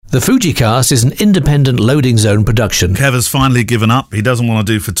The Fujicast is an independent Loading Zone production. Kev has finally given up. He doesn't want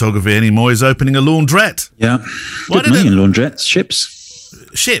to do photography anymore. He's opening a laundrette. Yeah. Good money in laundrettes.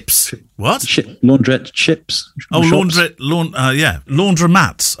 Ships. What? Laundrette ships. Oh,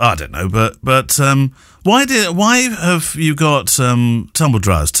 laundromats. I don't know, but why have you got tumble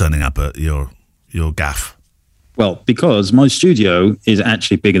dryers turning up at your gaff? Well, because my studio is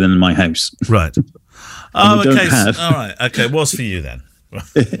actually bigger than my house. Right. Oh, okay. All right. Okay. What's for you then?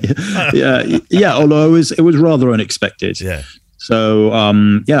 Yeah. Although it was rather unexpected. Yeah. So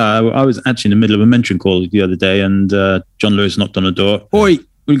I was actually in the middle of a mentoring call the other day, and John Lewis knocked on the door. Oi,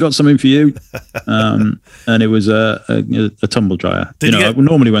 we got something for you. And it was a tumble dryer.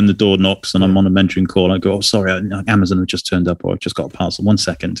 Normally when the door knocks and I'm on a mentoring call, I go, "Oh, sorry, Amazon have just turned up, or I've just got a parcel. 1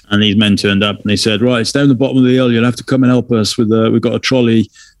 second." And these men turned up and they said, "Right, it's down the bottom of the hill. You'll have to come and help us with. We've got a trolley."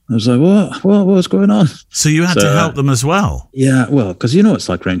 I was like, what's going on? So you had to help them as well? Yeah, well, because you know it's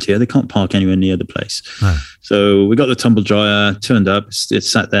like around here. They can't park anywhere near the place. No. So we got the tumble dryer, turned up. It's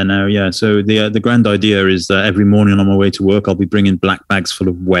sat there now, yeah. So the grand idea is that every morning on my way to work, I'll be bringing black bags full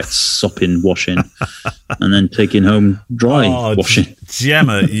of wet, sopping washing and then taking home dry washing.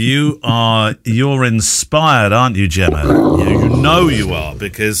 Gemma, you're inspired, aren't you, Gemma? You know you are,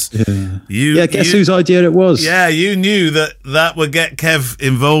 because guess whose idea it was? Yeah, you knew that would get Kev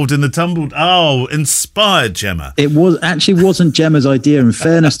involved in the tumble. Oh, inspired, Gemma. It wasn't Gemma's idea, in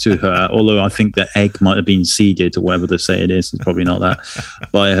fairness to her, although I think the egg might have been seeded or whatever they say it is. It's probably not that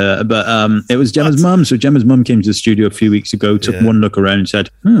by her. But it was Gemma's mum. So Gemma's mum came to the studio a few weeks ago, took one look around and said,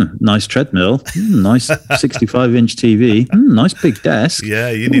 nice treadmill, nice 65-inch TV, nice big desk. Yeah,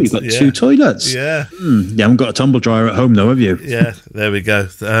 you've got 2 toilets. Yeah. You haven't got a tumble dryer at home though, have you? Yeah, there we go.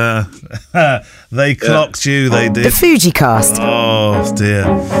 They clocked you, they did. The Fujicast. Oh, dear.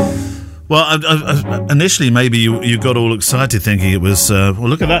 Well, initially, maybe you got all excited thinking it was,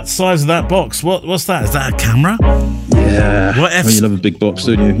 look at that size of that box. What's that? Is that a camera? Yeah. You love a big box,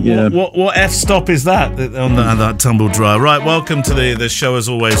 don't you? Yeah. What f-stop is that on that tumble dryer? Right, welcome to the show as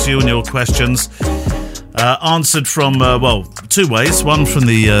always. You and your questions answered from, 2 ways. One from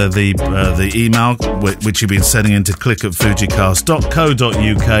the email, which you've been sending in to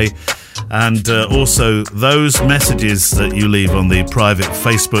click@fujicast.co.uk. And also those messages that you leave on the private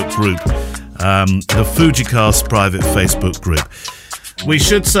Facebook group, the Fujicast private Facebook group. We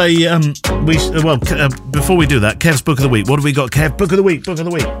should say, before we do that, Kev's Book of the Week. What have we got, Kev? Book of the Week.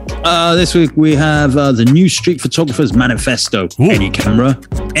 This week we have the new Street Photographer's Manifesto. Ooh. Any camera,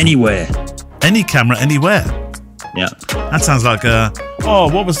 anywhere. Any camera, anywhere? Yeah. That sounds like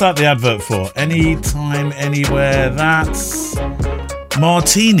what was that the advert for? Anytime, anywhere, that's...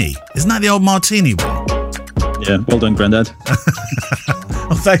 Martini. Isn't that the old Martini one? Yeah, well done, Grandad.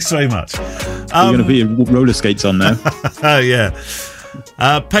 Oh, thanks very much. You're going to put your roller skates on now. Oh, yeah.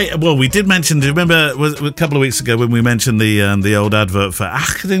 We did mention, do you remember a couple of weeks ago when we mentioned the old advert for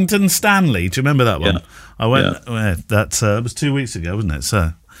Accrington Stanley? Do you remember that one? Yeah. That was 2 weeks ago, wasn't it?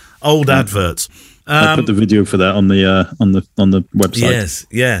 So, old adverts. I put the video for that on the website. Yes,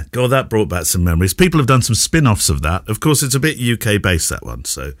 yeah. God, that brought back some memories. People have done some spin-offs of that. Of course, it's a bit UK-based, that one,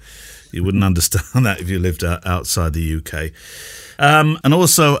 so you wouldn't understand that if you lived outside the UK. And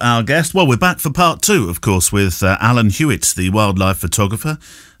also our guest, we're back for part 2, of course, with Alan Hewitt, the wildlife photographer,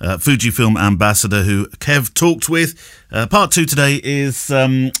 Fujifilm ambassador who Kev talked with. Part 2 today is,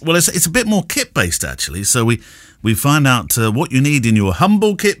 it's a bit more kit-based, actually, so we find out what you need in your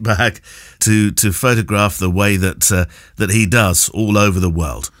humble kit bag to photograph the way that he does all over the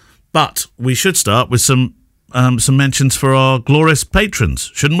world. But we should start with some mentions for our glorious patrons,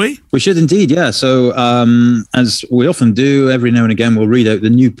 shouldn't we? We should indeed, yeah. So as we often do, every now and again, we'll read out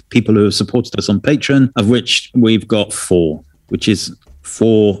the new people who have supported us on Patreon, of which we've got 4, which is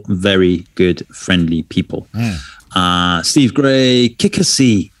 4 very good, friendly people. Steve Gray,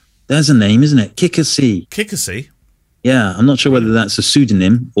 Kikasi. There's a name, isn't it? Kikasi. Kikasi? Yeah, I'm not sure whether that's a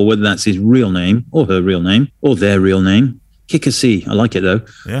pseudonym or whether that's his real name or her real name or their real name. Kikasi. I like it, though.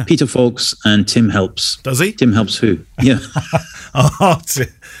 Yeah. Peter Folks and Tim Helps. Does he? Tim Helps who? Yeah.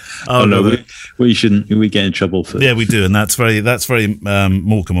 No, we shouldn't. We get in trouble for. Yeah, we do, and that's very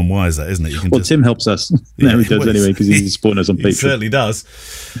Morecambe and Wise, that isn't it? Tim helps us. No, he does anyway because he's supporting us on Patreon. He certainly does.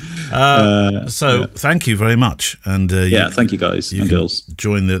 Thank you very much, and thank you guys and girls.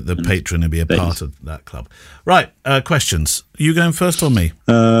 Join the Patreon and be a part of that club. Right, questions. You going first or me?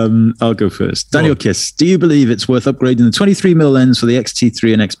 I'll go first. Daniel Kiss, do you believe it's worth upgrading the 23mm lens for the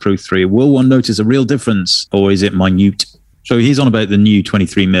X-T4 and X Pro 3? Will one notice a real difference, or is it minute? So he's on about the new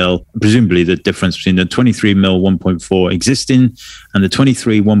 23mm, presumably the difference between the 23mm 1.4 existing and the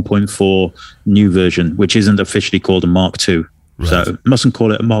 23 1.4 new version, which isn't officially called a Mark II. So mustn't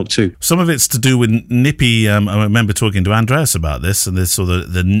call it a Mark II. Some of it's to do with nippy. I remember talking to Andreas about this, and this sort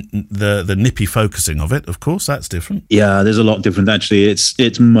of the nippy focusing of it. Of course, that's different. Yeah, there's a lot different actually.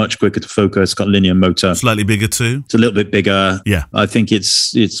 It's much quicker to focus. It's got linear motor. Slightly bigger too. It's a little bit bigger. Yeah, I think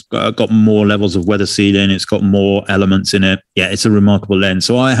it's got more levels of weather sealing. It's got more elements in it. Yeah, it's a remarkable lens.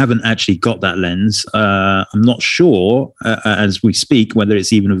 So I haven't actually got that lens. I'm not sure as we speak whether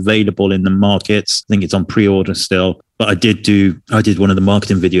it's even available in the markets. I think it's on pre-order still. But I did one of the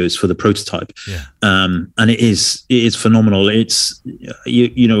marketing videos for the prototype, and it is phenomenal. It's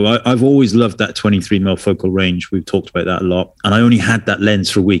I've always loved that 23mm focal range. We've talked about that a lot, and I only had that lens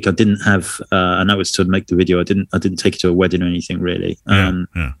for a week. I didn't have, and that was to make the video. I didn't take it to a wedding or anything really.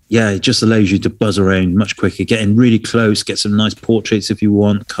 It just allows you to buzz around much quicker, get in really close, get some nice portraits if you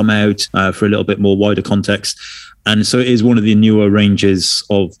want, come out for a little bit more wider context. And so it is one of the newer ranges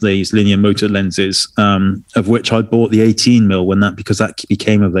of these linear motor lenses, of which I bought the 18mm because that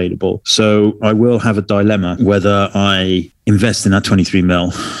became available. So I will have a dilemma whether I invest in that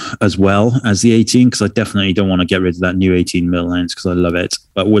 23mm as well as the 18, because I definitely don't want to get rid of that new 18mm lens because I love it.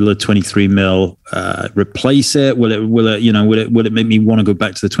 But will the 23mm replace it? Will it make me want to go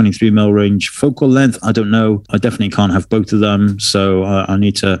back to the 23mm range focal length? I don't know. I definitely can't have both of them, so I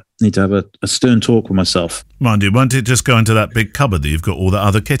need to have a stern talk with myself. Mind you, won't it just go into that big cupboard that you've got all that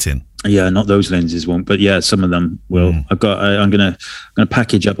other kit in? Yeah, not those lenses won't, but yeah, some of them will. I'm gonna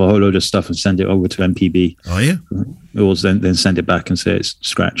package up a whole load of stuff and send it over to MPB. Are you? Or then send it back and say it's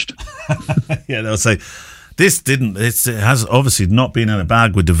scratched. Yeah, they'll say it has obviously not been in a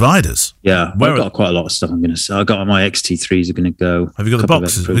bag with dividers. Yeah, I've got quite a lot of stuff I'm going to sell. I got my X-T3s are going to go. Have you got the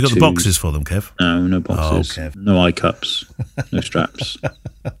boxes? Have you got the boxes for them, Kev? No boxes. Oh, Kev. No eye cups. No straps.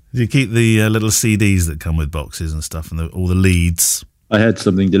 Do you keep the little CDs that come with boxes and stuff, and all the leads? I had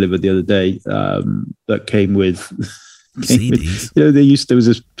something delivered the other day that came with CDs. There was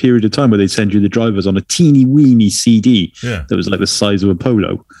this period of time where they'd send you the drivers on a teeny weeny CD that was like the size of a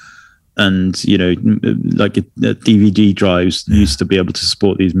polo. And, like DVD drives used to be able to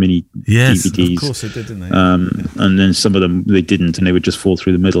support these mini DVDs. Of course they did, didn't they? And then some of them they didn't, and they would just fall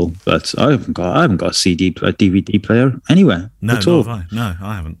through the middle. But I haven't got a DVD player anywhere at all. No,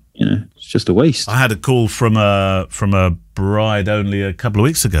 I haven't. It's just a waste. I had a call from a bride only a couple of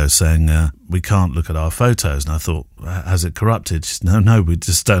weeks ago saying we can't look at our photos, and I thought, has it corrupted? She said, no, we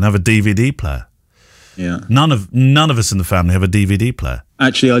just don't have a DVD player. Yeah, none of us in the family have a DVD player.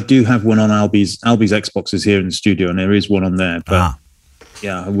 Actually, I do have one on Albie's Xboxes here in the studio, and there is one on there. But I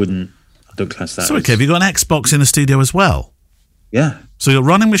don't class that. So, okay, have you got an Xbox in the studio as well? Yeah. So your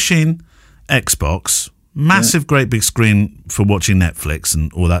running machine, Xbox, massive, great big screen for watching Netflix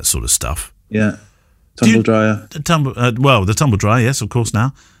and all that sort of stuff. Yeah. Tumble dryer. The tumble dryer, yes, of course.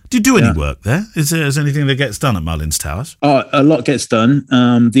 Now, do you do any work there? Is there anything that gets done at Mullins Towers? Oh, a lot gets done.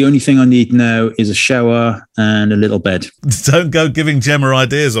 The only thing I need now is a shower and a little bed. Don't go giving Gemma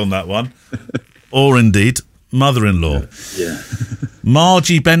ideas on that one. Or indeed, mother-in-law. Yeah.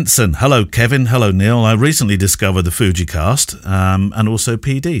 Margie Benson. Hello, Kevin. Hello, Neil. I recently discovered the Fujicast and also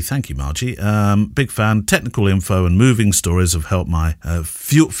PD. Thank you, Margie. Big fan. Technical info and moving stories have helped my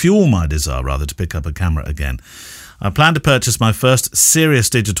fuel my desire, to pick up a camera again. I plan to purchase my first serious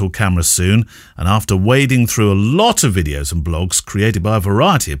digital camera soon, and after wading through a lot of videos and blogs created by a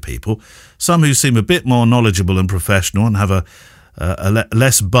variety of people, some who seem a bit more knowledgeable and professional and have a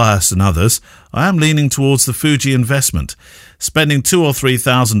less bias than others, I am leaning towards the Fuji investment. Spending $2,000 or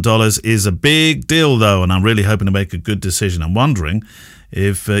 $3,000 is a big deal, though, and I'm really hoping to make a good decision. I'm wondering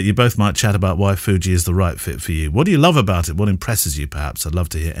if you both might chat about why Fuji is the right fit for you. What do you love about it? What impresses you, perhaps? I'd love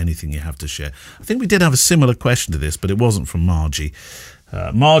to hear anything you have to share. I think we did have a similar question to this, but it wasn't from Margie.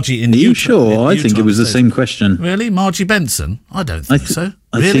 Margie in Utah. Are you sure? I think it was the same question. Really? Margie Benson? I don't think so.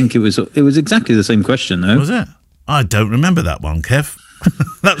 Really? I think it was exactly the same question, though. Was it? I don't remember that one, Kev.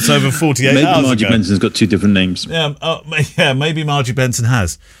 That was over 48 maybe hours Margie ago. Benson's got two different names. Yeah, maybe Margie Benson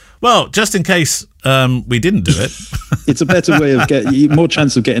has. Well, just in case we didn't do it. It's a better way of more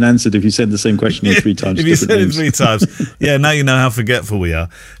chance of getting answered if you send the same question in 3 times. If you send it 3 times. Yeah, now you know how forgetful we are.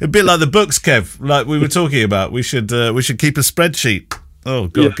 A bit like the books, Kev, like we were talking about. We should keep a spreadsheet. Oh,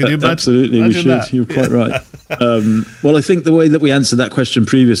 God, can you imagine? Absolutely, we should. That? You're quite right. Well, I think the way that we answered that question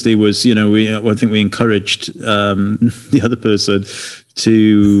previously was, I think we encouraged the other person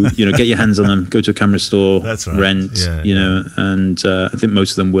to, get your hands on them, go to a camera store, That's right. rent, and I think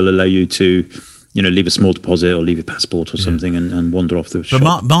most of them will allow you to leave a small deposit or leave your passport or something and wander off the shop.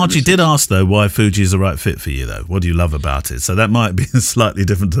 But Margie did ask, though, why Fuji is the right fit for you, though. What do you love about it? So that might be slightly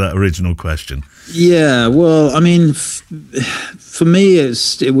different to that original question. Yeah, well, I mean, for me,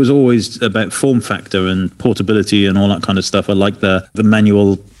 it was always about form factor and portability and all that kind of stuff. I like the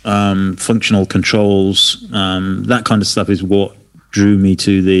manual functional controls. That kind of stuff is what drew me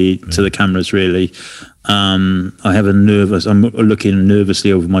to the cameras, really. I'm looking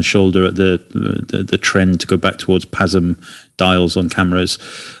nervously over my shoulder at the trend to go back towards PASM dials on cameras.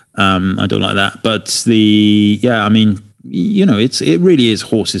 I don't like that, but it really is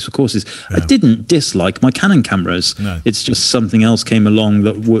horses for courses. Yeah. I didn't dislike my Canon cameras. No. It's just something else came along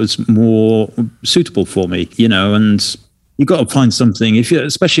that was more suitable for me, and you've got to find something,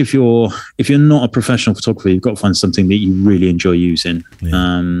 especially if you're not a professional photographer, you've got to find something that you really enjoy using.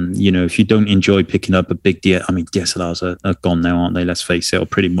 Yeah. If you don't enjoy picking up a big DSLRs are gone now, aren't they? Let's face it, or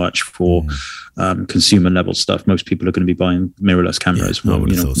pretty much for consumer level stuff. Most people are going to be buying mirrorless cameras,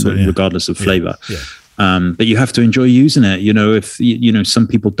 regardless of flavor. Yeah. But you have to enjoy using it. If some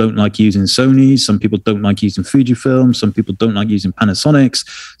people don't like using Sony, some people don't like using Fujifilm, some people don't like using Panasonics,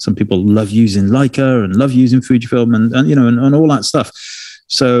 some people love using Leica and love using Fujifilm and all that stuff.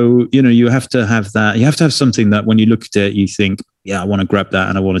 So, you have to have that. You have to have something that when you look at it, you think, yeah, I want to grab that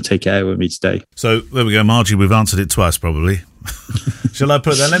and I want to take it out with me today. So there we go, Margie. We've answered it twice, probably. Shall I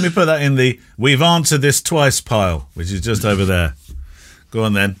put that? Let me put that in the "we've answered this twice" pile, which is just over there. Go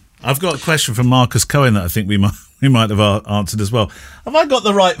on then. I've got a question from Marcus Cohen that I think we might have answered as well. Have I got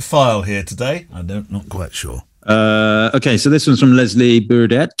the right file here today? Not quite sure. Okay, so this one's from Leslie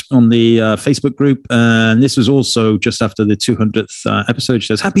Burdett on the Facebook group, and this was also just after the 200th episode. She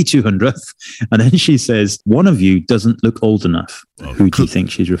says, "Happy 200th," and then she says, "One of you doesn't look old enough." Well, who do you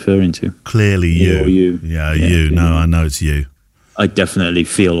think she's referring to? Clearly you. You. Yeah, you. No, I know it's you. I definitely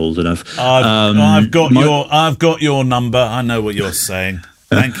feel old enough. I've got your number. I know what you're saying.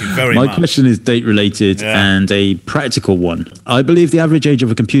 Thank you very much. My question is date related and a practical one. I believe the average age of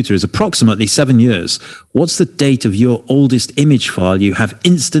a computer is approximately 7 years. What's the date of your oldest image file you have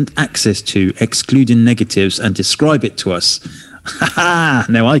instant access to, excluding negatives, and describe it to us?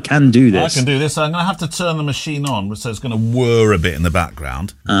 Now I can do this. I can do this. I'm going to have to turn the machine on, so it's going to whir a bit in the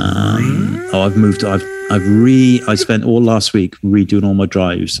background. I've moved. I spent all last week redoing all my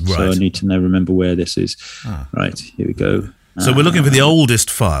drives, so I need to now remember where this is. Right, here we go. So we're looking for the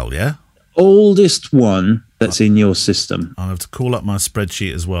oldest file, yeah? Oldest one that's in your system. I'll have to call up my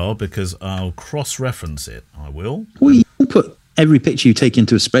spreadsheet as well, because I'll cross-reference it. I will. Well, you can put every picture you take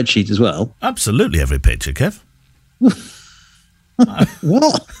into a spreadsheet as well. Absolutely every picture, Kev.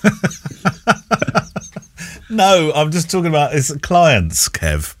 What? No, I'm just talking about it's clients,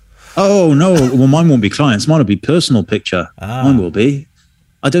 Kev. Oh, no. Well, mine won't be clients. Mine will be personal picture. Mine will be.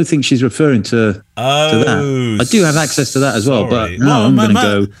 I don't think she's referring to that. I do have access to that as well, but I'm going to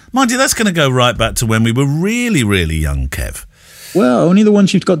go... Mind you, that's going to go right back to when we were really, really young, Kev. Well, only the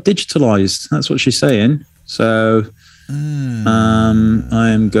ones you've got digitalised. That's what she's saying. So I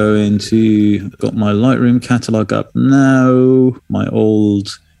am going to... got my Lightroom catalogue up now. My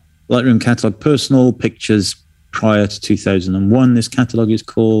old Lightroom catalogue, personal pictures prior to 2001, this catalogue is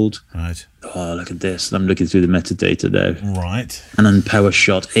called. Right. Oh, look at this. I'm looking through the metadata now. Right. And then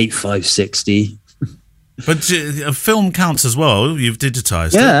PowerShot 8560. But a film counts as well. You've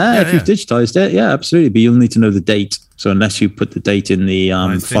digitised it. Yeah, if you've digitised it, yeah, absolutely. But you'll need to know the date. So unless you put the date in the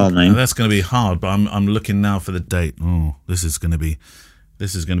file name. That's going to be hard, but I'm looking now for the date. Oh, this is going to be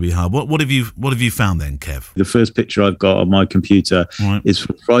hard. What have you found then, Kev? The first picture I've got on my computer is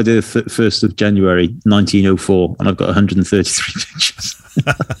from Friday the 1st of January, 1904, and I've got 133 pictures.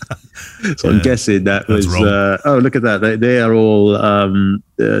 So I'm guessing that was... look at that. They are all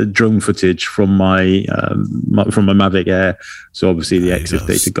drone footage from my Mavic Air. So obviously the EXIF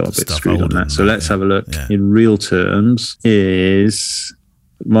data got a bit screwed on that. So let's have a look. Yeah. In real terms,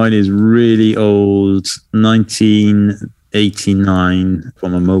 mine is really old, 1989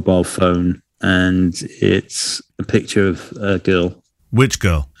 from a mobile phone, and it's a picture of a girl. Which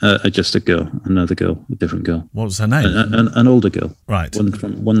girl? Just a girl, another girl, a different girl. What was her name? An older girl. Right.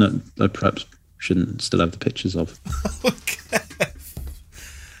 One that I perhaps shouldn't still have the pictures of. Okay.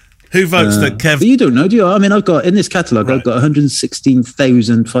 Who votes that Kev? But you don't know, do you? I mean, I've got in this catalogue, I've got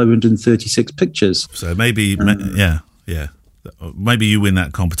 116,536 pictures. So maybe, maybe you win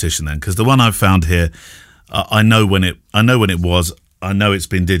that competition then, because the one I've found here, I know when it was. I know it's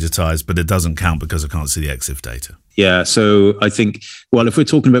been digitised, but it doesn't count because I can't see the EXIF data. Yeah, so I think, well, if we're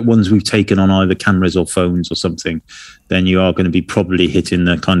talking about ones we've taken on either cameras or phones or something, then you are going to be probably hitting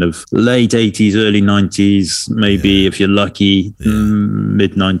the kind of late 80s, early 90s, maybe if you're lucky,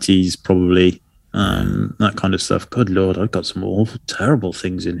 mid 90s probably. that kind of stuff. Good Lord, I've got some awful, terrible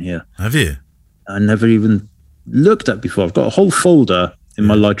things in here. Have you? I never even looked at before. I've got a whole folder in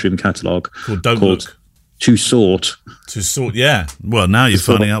my Lightroom catalogue called To Sort. To sort, yeah. Well, now you're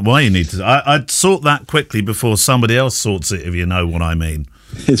finding out why you need to. I'd sort that quickly before somebody else sorts it, if you know what I mean.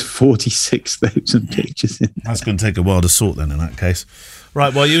 There's 46,000 pictures in there. That's going to take a while to sort then, in that case.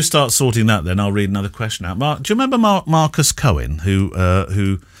 Right, while you start sorting that, then I'll read another question out. Mark, do you remember Marcus Cohen,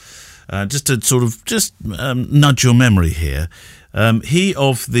 who just to sort of nudge your memory here, he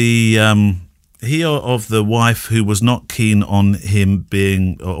of the wife who was not keen on him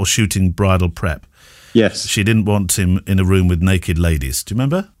being or shooting bridal prep. Yes. She didn't want him in a room with naked ladies. Do you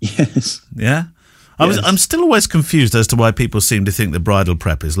remember? Yes. Yeah? I'm still always confused as to why people seem to think that bridal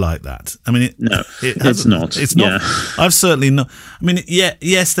prep is like that. I mean, it's not. It's not. Yeah. I've certainly not. I mean,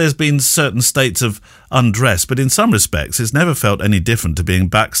 yes, there's been certain states of undress, but in some respects, it's never felt any different to being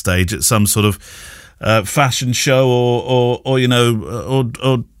backstage at some sort of fashion show or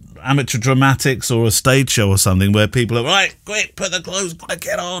amateur dramatics or a stage show or something where people are, right, quick, put the clothes,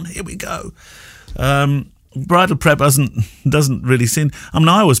 get on, here we go. Bridal prep doesn't really seem. I mean,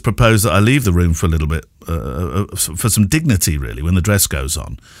 I always propose that I leave the room for a little bit for some dignity, really, when the dress goes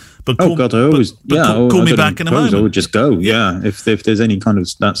on. But call me back in a moment. I would just go, if there's any kind of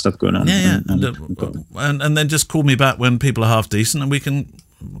that stuff going on. And then just call me back when people are half decent and we can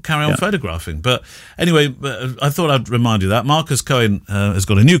carry on photographing. But anyway, I thought I'd remind you that. Marcus Cohen has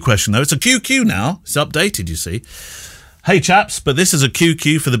got a new question, though. It's a QQ now. It's updated, you see. Hey, chaps, but this is a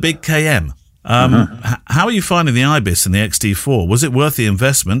QQ for the big KM. How are you finding the IBIS and the X-T4? Was it worth the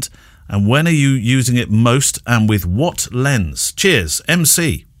investment? And when are you using it most and with what lens? Cheers,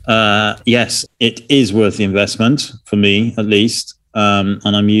 MC. Yes, it is worth the investment, for me at least. And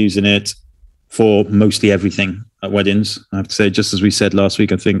I'm using it for mostly everything at weddings. I have to say, just as we said last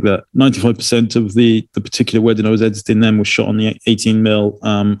week, I think that 95% of the particular wedding I was editing then was shot on the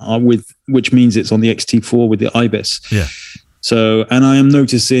 18mm, which means it's on the X-T4 with the IBIS. Yeah. So, and I am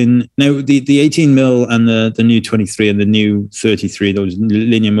noticing now the 18mm and the new 23 and the new 33, those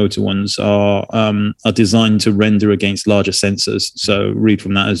linear motor ones are designed to render against larger sensors. So read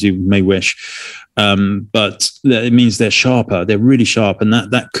from that as you may wish. But it means they're sharper. They're really sharp. And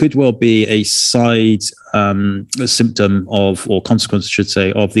that could well be a side symptom of, or consequence, I should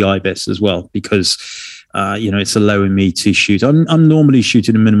say, of the IBIS as well, because it's allowing me to shoot. I'm normally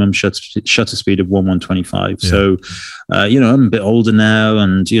shooting a minimum shutter speed of 1/125. Yeah. So, I'm a bit older now,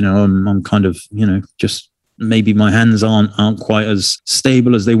 and I'm kind of just maybe my hands aren't quite as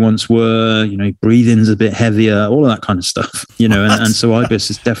stable as they once were. Breathing's a bit heavier, all of that kind of stuff. And so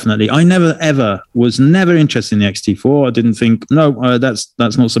IBIS is definitely. I was never interested in the X-T4. I didn't think that's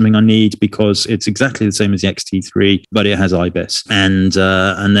not something I need because it's exactly the same as the X-T3, but it has IBIS. And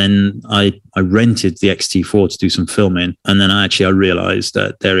then I rented the X-T4 to do some filming, and then I realized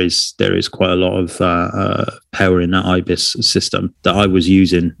that there is quite a lot of power in that IBIS system that I was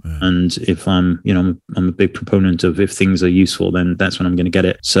using. Yeah. And if I'm a big proponent of, if things are useful, then that's when I'm going to get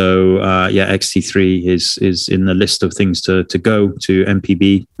it. So X-T3 is in the list of things to go to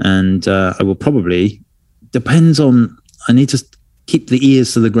MPB, and I will probably, depends on, I need to keep the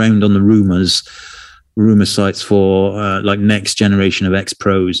ears to the ground on the rumor sites for like next generation of X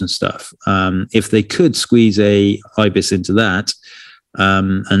Pros and stuff. If they could squeeze a IBIS into that,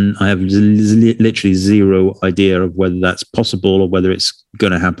 and I have literally zero idea of whether that's possible or whether it's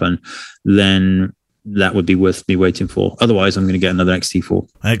going to happen, then that would be worth me waiting for. Otherwise, I'm going to get another X-T4.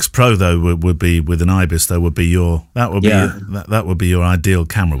 X Pro though would be with an IBIS. That would be your ideal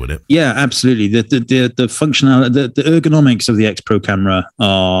camera, would it? Yeah, absolutely. The functionality, the ergonomics of the X Pro camera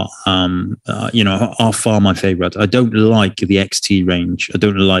are far my favorite. I don't like the XT range. I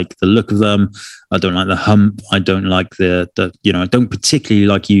don't like the look of them. I don't like the hump. I don't like I don't particularly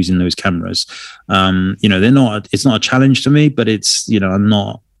like using those cameras. They're not. It's not a challenge to me, but it's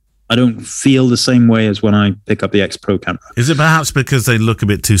I don't feel the same way as when I pick up the X Pro camera. Is it perhaps because they look a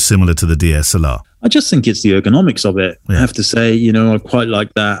bit too similar to the DSLR? I just think it's the ergonomics of it. Yeah. I have to say, I quite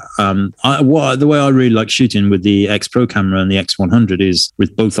like that. The way I really like shooting with the X Pro camera and the X100 is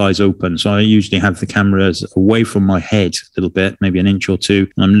with both eyes open. So I usually have the cameras away from my head a little bit, maybe an inch or two.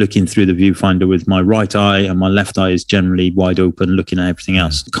 And I'm looking through the viewfinder with my right eye, and my left eye is generally wide open, looking at everything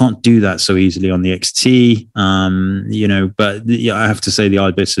else. I can't do that so easily on the XT, but I have to say the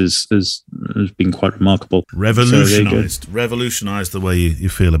IBIS has been quite remarkable. Revolutionized the way you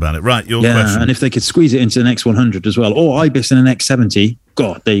feel about it. Right, your question. And if they could squeeze it into an X100 as well, or IBIS in an X70,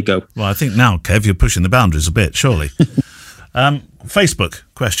 God, there you go. Well, I think now, Kev, you're pushing the boundaries a bit, surely. Facebook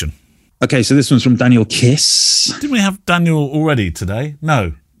question. Okay, so this one's from Daniel Kiss. Didn't we have Daniel already today?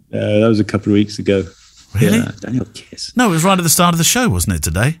 No. That was a couple of weeks ago. Really? Yeah, Daniel Kiss. No, it was right at the start of the show, wasn't it,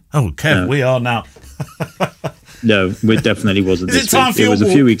 today? Oh, Kev, we are now. No, it definitely wasn't this week. It was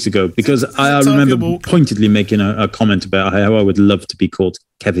a few weeks ago, because I remember pointedly making a comment about how I would love to be called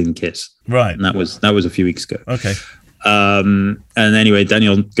Kevin Kiss. Right. And that was a few weeks ago. Okay. And anyway,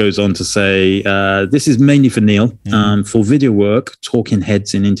 Daniel goes on to say, this is mainly for Neil. For video work, talking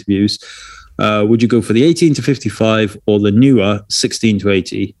heads in interviews, would you go for the 18 to 55 or the newer 16 to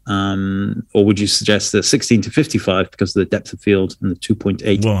 80? Or would you suggest the 16 to 55 because of the depth of field and the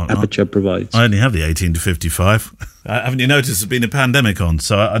 2.8 aperture provides? I only have the 18 to 55. Haven't you noticed there's been a pandemic on?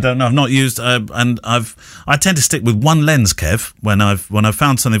 So I don't know. I've not used, and I tend to stick with one lens, Kev, when I've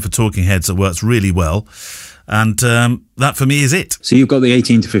found something for talking heads that works really well. And that for me is it. So you've got the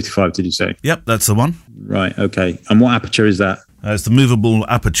 18 to 55, did you say? Yep, that's the one. Right, okay. And what aperture is that? It's the movable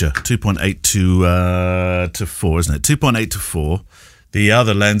aperture, 2.8 to 4, isn't it? 2.8 to 4. The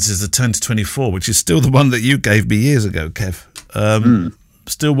other lens is the 10 to 24, which is still the one that you gave me years ago, Kev.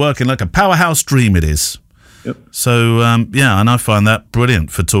 Still working like a powerhouse dream it is. Yep. So, and I find that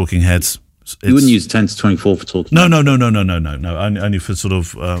brilliant for talking heads. You wouldn't use 10 to 24 for talking heads? No. Only for sort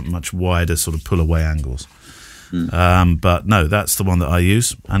of much wider sort of pull-away angles. But no, that's the one that I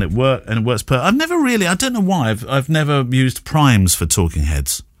use, and it works. I've never really, I don't know why, I've never used primes for talking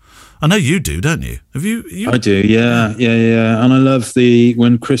heads. I know you do, don't you? Have you? I do, yeah. And I love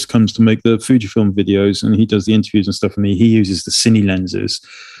when Chris comes to make the Fujifilm videos and he does the interviews and stuff for me, he uses the cine lenses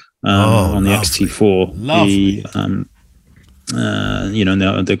on the X-T4. Lovely.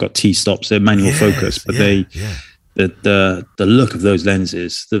 They've got T-stops, they're manual focus, but the look of those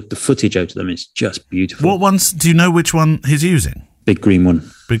lenses, the footage out of them is just beautiful. What ones? Do you know which one he's using? Big green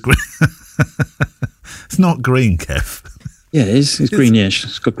one. Big green. It's not green, Kev. Yeah, it is. It's greenish.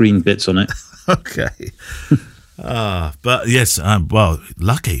 It's got green bits on it. Okay. But yes, well,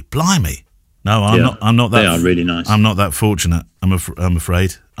 lucky, blimey. No, I'm not that. They are really nice. I'm not that fortunate. I'm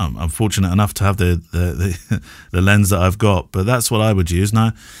afraid. I'm fortunate enough to have the lens that I've got, but that's what I would use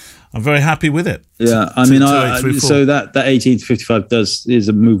now. I'm very happy with it. Yeah, so that 18 to 55 is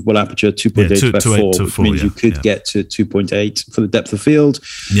a movable aperture, 2.8 to 4, which means you could get to 2.8 for the depth of field.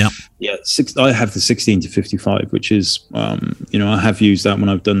 Yeah. I have the 16 to 55, which is, I have used that when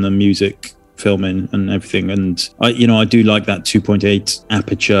I've done the music filming and everything, and I do like that 2.8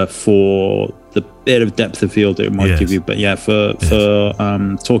 aperture for the bit of depth of field it might give you. But for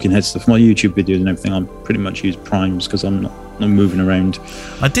talking head stuff, my YouTube videos and everything, I pretty much use primes because I'm not moving around.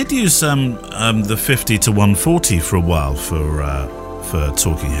 I did use the 50 to 140 for a while for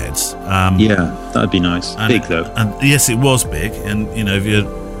talking heads. That'd be nice. Big though. And yes, it was big, and if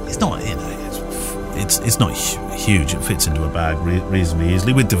it's not it's not huge. It fits into a bag reasonably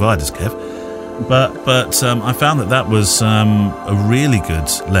easily with dividers, Kev. But I found that was a really good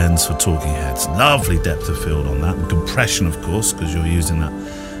lens for talking heads. Lovely depth of field on that, and compression, of course, because you're using that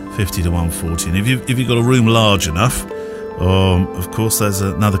 50 to 140. And if you've got a room large enough, of course, there's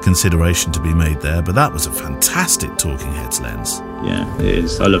another consideration to be made there. But that was a fantastic talking heads lens. Yeah, it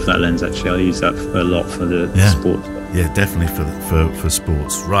is. I love that lens. Actually, I use that a lot for the sports. Yeah, definitely for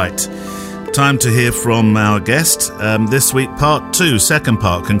sports. Right. Time to hear from our guest. This week, part 2, second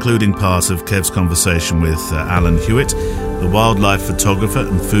part, concluding part of Kev's conversation with Alan Hewitt, the wildlife photographer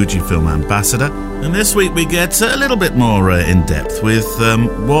and Fujifilm ambassador. And this week we get a little bit more in depth with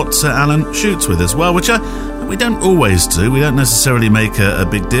what Alan shoots with as well, which we don't always do. We don't necessarily make a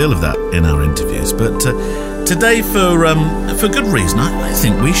big deal of that in our interviews. But today, for good reason, I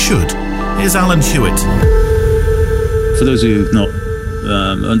think we should. Here's Alan Hewitt. For those who have not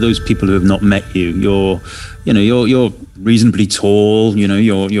those people who have not met you, you're reasonably tall.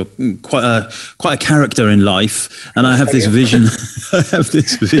 You're quite a character in life, and I have this vision. I have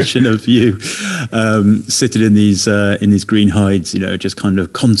this vision of you sitting in these green hides, just kind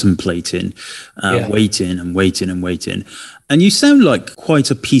of contemplating, waiting and waiting and waiting. And you sound like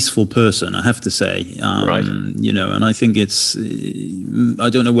quite a peaceful person, I have to say. Right. And I think it's. I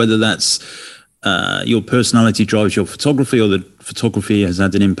don't know whether that's. Your personality drives your photography, or the photography has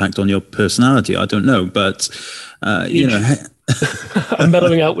had an impact on your personality. I don't know, but I'm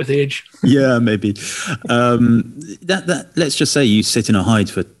mellowing out with age. Yeah, maybe. That let's just say you sit in a hide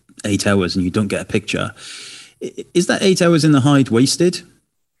for 8 hours and you don't get a picture. Is that 8 hours in the hide wasted,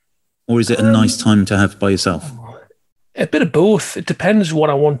 or is it a nice time to have by yourself? A bit of both. It depends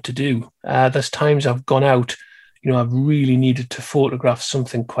what I want to do. There's times I've gone out. I've really needed to photograph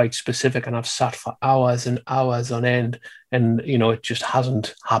something quite specific, and I've sat for hours and hours on end, and it just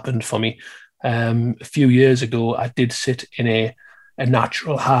hasn't happened for me. A few years ago, I did sit in a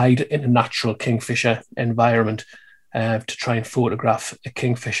natural hide in a natural kingfisher environment, to try and photograph a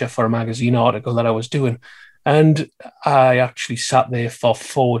kingfisher for a magazine article that I was doing. And I actually sat there for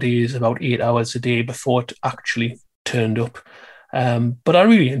 4 days, about 8 hours a day before it actually turned up. But I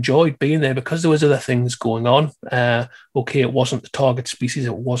really enjoyed being there because there was other things going on. Okay, it wasn't the target species,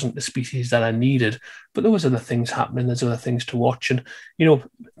 it wasn't the species that I needed, but there was other things happening. There's other things to watch. And, you know,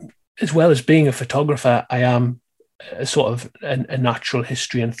 as well as being a photographer, I am a sort of a natural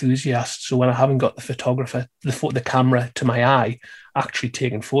history enthusiast. So when I haven't got the photographer, the camera to my eye, actually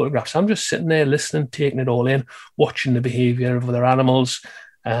taking photographs, I'm just sitting there listening, taking it all in, watching the behavior of other animals.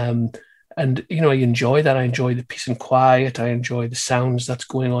 And, you know, I enjoy that. I enjoy the peace and quiet. I enjoy the sounds that's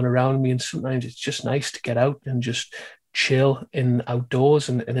going on around me. And sometimes it's just nice to get out and just chill in outdoors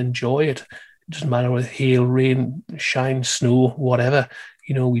and enjoy it. It doesn't matter whether hail, rain, shine, snow, whatever.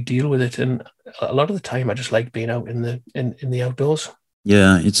 You know, we deal with it, and a lot of the time, I just like being out in the outdoors.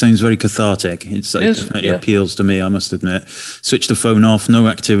 Yeah, it sounds very cathartic. It definitely appeals to me, I must admit. Switch the phone off, no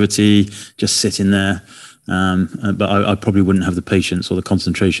activity, just sitting there. But I probably wouldn't have the patience or the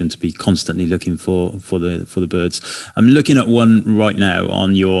concentration to be constantly looking for the birds. I'm looking at one right now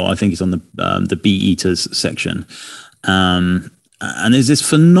on your, I think it's on the bee eaters section, and there's this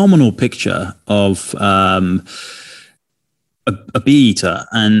phenomenal picture of a bee eater,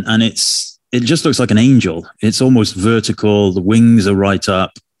 and it just looks like an angel. It's almost vertical. The wings are right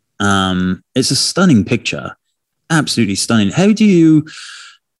up. It's a stunning picture, absolutely stunning. How do you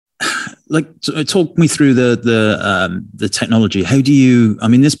talk me through the technology? How do you? I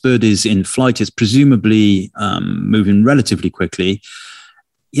mean, this bird is in flight. It's presumably moving relatively quickly.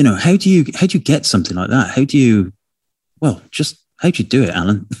 You know, how do you get something like that? How do you do it,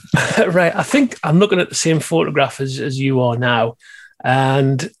 Alan? Right. I think I'm looking at the same photograph as you are now.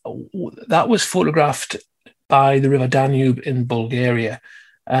 And that was photographed by the River Danube in Bulgaria.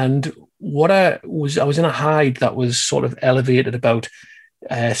 And I was in a hide that was sort of elevated about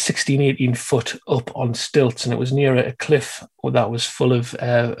 16, 18 foot up on stilts. And it was near a cliff that was full of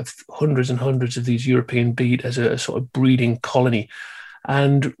hundreds and hundreds of these European beet as a sort of breeding colony.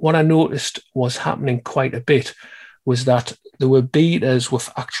 And what I noticed was happening quite a bit was that there were beaters were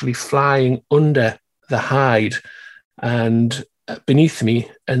actually flying under the hide and beneath me,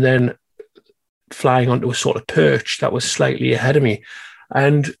 and then flying onto a sort of perch that was slightly ahead of me.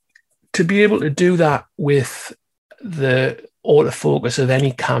 And to be able to do that with the autofocus of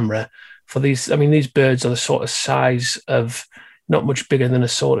any camera for these, I mean, these birds are the sort of size of not much bigger than a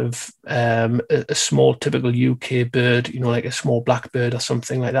sort of a small typical UK bird, you know, like a small blackbird or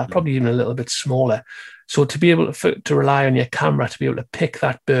something like that, probably even a little bit smaller. So to be able to rely on your camera to be able to pick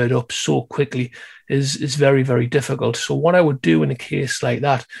that bird up so quickly is very, very difficult. So what I would do in a case like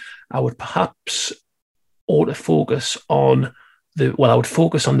that, I would perhaps autofocus on I would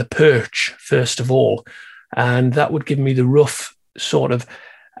focus on the perch first of all, and that would give me the rough sort of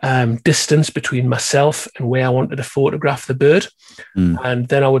distance between myself and where I wanted to photograph the bird. And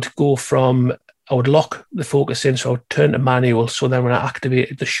then I would lock the focus in, so I would turn to manual, so then when I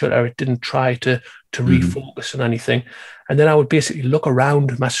activated the shutter, it didn't try to refocus on anything. And then I would basically look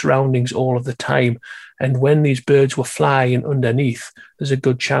around my surroundings all of the time. And when these birds were flying underneath, there's a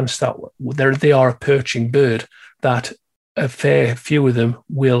good chance that they are a perching bird, that a fair few of them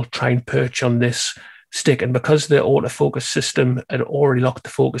will try and perch on this stick. And because the autofocus system had already locked the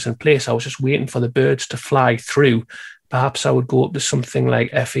focus in place, I was just waiting for the birds to fly through. Perhaps I would go up to something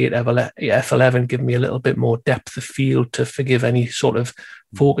like F8, F11, give me a little bit more depth of field to forgive any sort of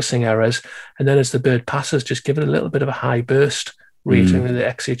focusing errors. And then as the bird passes, just give it a little bit of a high burst rating. The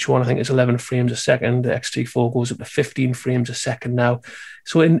XH1, I think, is 11 frames a second. The X-T4 goes up to 15 frames a second now.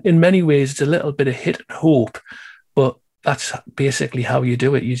 So in many ways, it's a little bit of hit and hope, but that's basically how you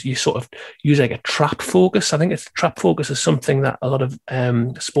do it. You sort of use like a trap focus. I think trap focus is something that a lot of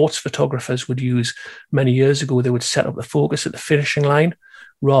sports photographers would use many years ago. They would set up the focus at the finishing line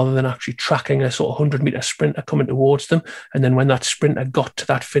rather than actually tracking a sort of 100-meter sprinter coming towards them. And then when that sprinter got to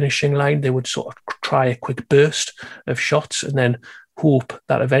that finishing line, they would sort of try a quick burst of shots and then hope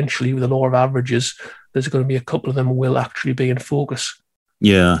that eventually, with the law of averages, there's going to be a couple of them will actually be in focus.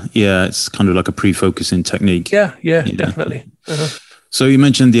 Yeah, it's kind of like a pre-focusing technique. Yeah, definitely. Uh-huh. So you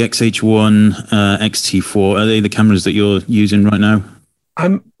mentioned the XH1, X-T4. Are they the cameras that you're using right now?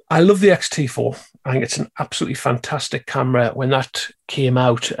 I love the X-T4. I think it's an absolutely fantastic camera. When that came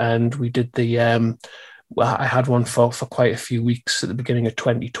out and we did I had one for quite a few weeks at the beginning of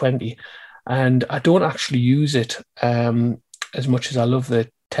 2020. And I don't actually use it as much as I love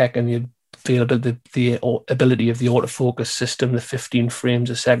the tech and available, the ability of the autofocus system, the 15 frames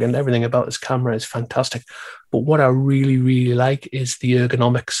a second, everything about this camera is fantastic. But what I really, really like is the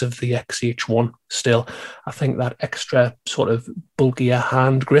ergonomics of the XH1 still. I think that extra sort of bulkier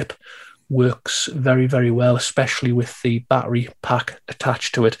hand grip works very, very well, especially with the battery pack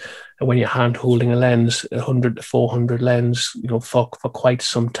attached to it. And when you're hand holding a lens, 100 to 400 lens, for quite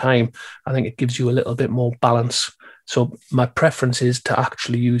some time, I think it gives you a little bit more balance. So my preference is to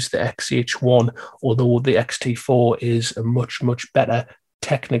actually use the XH1, although the X-T4 is a much, much better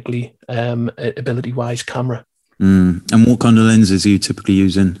technically, ability-wise camera. And what kind of lenses are you typically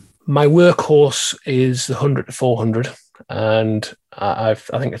using? My workhorse is the 100 to 400, and I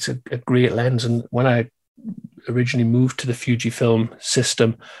think it's a great lens. And when I originally moved to the Fujifilm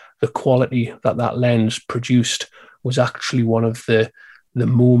system, the quality that lens produced was actually one of the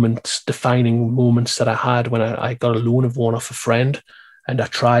defining moments that I had when I got a loan of one off a friend, and I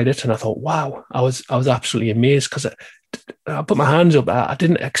tried it, and I thought, wow, I was absolutely amazed, because I put my hands up. I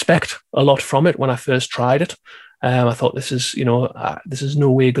didn't expect a lot from it when I first tried it. I thought this is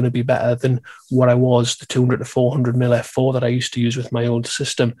no way going to be better than what I was, the 200 to 400 mm f4 that I used to use with my old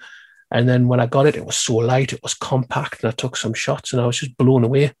system. And then when I got it, it was so light, it was compact, and I took some shots, and I was just blown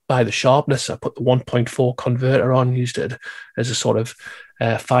away by the sharpness. I put the 1.4 converter on, used it as a sort of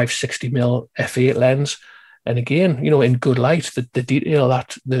 560 mm f8 lens. And again, in good light, the detail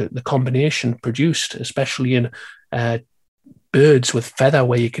that the combination produced, especially in birds with feather,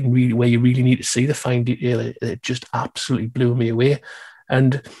 where you really need to see the fine detail, it just absolutely blew me away.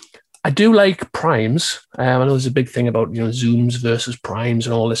 And I do like primes. I know there's a big thing about zooms versus primes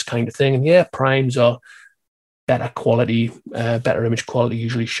and all this kind of thing. And yeah, primes are better quality, better image quality,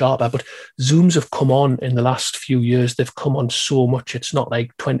 usually sharper. But zooms have come on in the last few years. They've come on so much. It's not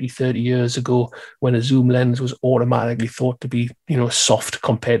like 20, 30 years ago when a zoom lens was automatically thought to be soft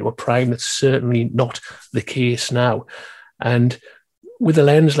compared to a prime. That's certainly not the case now. And with a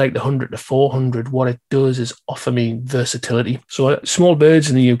lens like the 100 to 400, what it does is offer me versatility. So small birds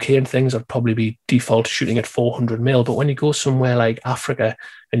in the UK and things, I'd probably be default shooting at 400 mm. But when you go somewhere like Africa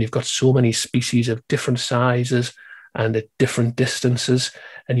and you've got so many species of different sizes and at different distances,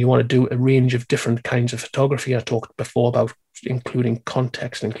 and you want to do a range of different kinds of photography, I talked before about including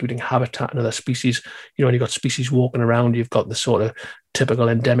context, including habitat and other species. When you've got species walking around, you've got the sort of typical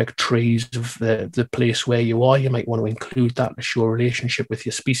endemic trees of the place where you are. You might want to include that to show a relationship with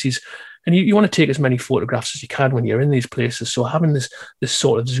your species. And you want to take as many photographs as you can when you're in these places. So having this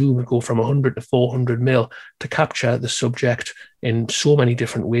sort of zoom and go from 100 to 400 mm to capture the subject in so many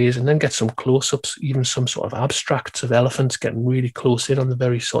different ways, and then get some close-ups, even some sort of abstracts of elephants, getting really close in on the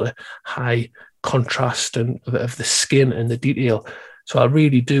very sort of high contrast and of the skin and the detail. So I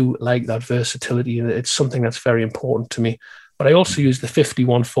really do like that versatility, and it's something that's very important to me. But I also use the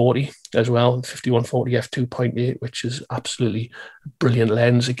 5140 as well, the 5140 f2.8, which is absolutely brilliant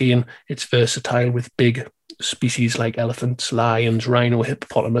lens. Again, it's versatile with big species like elephants, lions, rhino,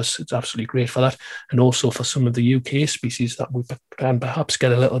 hippopotamus. It's absolutely great for that. And also for some of the UK species that we can perhaps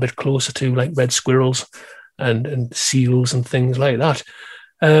get a little bit closer to, like red squirrels and seals and things like that.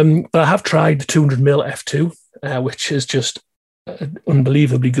 But I have tried the 200 mm f2, which is just an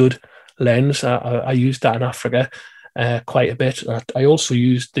unbelievably good lens. I used that in Africa quite a bit. I also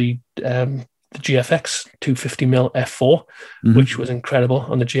used the GFX 250 mm f4, which was incredible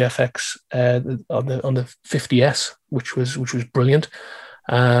on the GFX on the 50S, which was brilliant.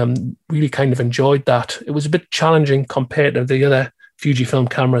 Really kind of enjoyed that. It was a bit challenging compared to the other Fujifilm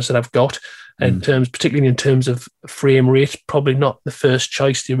cameras that I've got. Particularly in terms of frame rate, probably not the first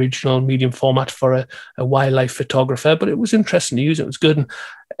choice, the original medium format for a wildlife photographer, but it was interesting to use. It was good. And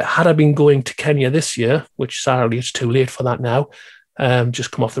had I been going to Kenya this year, which sadly it's too late for that now, just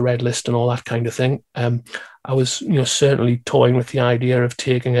come off the red list and all that kind of thing, I was certainly toying with the idea of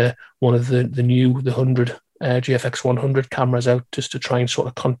taking one of the 100 GFX 100 cameras out, just to try and sort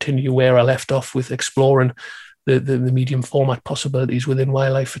of continue where I left off with exploring the medium format possibilities within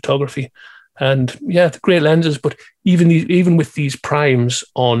wildlife photography. And yeah, the great lenses, but even with these primes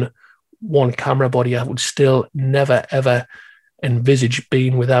on one camera body, I would still never ever envisage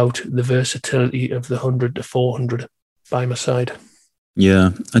being without the versatility of the 100 to 400 by my side.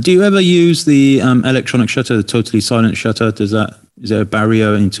 Yeah. Do you ever use the electronic shutter, the totally silent shutter? Is there a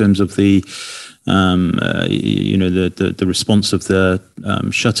barrier in terms of the the response of the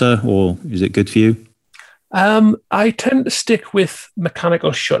shutter, or is it good for you? I tend to stick with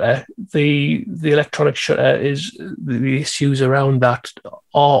mechanical shutter. The electronic shutter is the issues around that are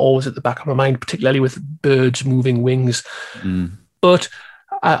always at the back of my mind, particularly with birds moving wings. But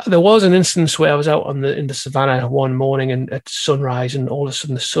There was an instance where I was out in the savannah one morning and at sunrise, and all of a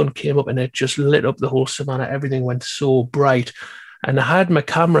sudden the sun came up and it just lit up the whole savannah. Everything went so bright, and I had my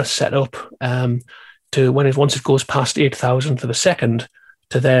camera set up to once it goes past 8,000 for the second,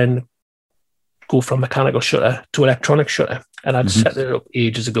 to then go from mechanical shutter to electronic shutter. And I'd set it up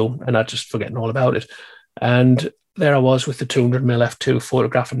ages ago, and I'd just forgotten all about it. And there I was with the 200mm f2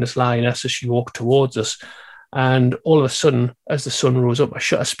 photographing this lioness as she walked towards us. And all of a sudden, as the sun rose up, my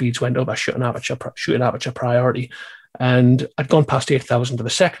shutter speeds went up. I shot an aperture priority, and I'd gone past 8,000 for the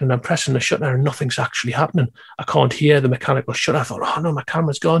second, and I'm pressing the shutter and nothing's actually happening. I can't hear the mechanical shutter. I thought, oh no, my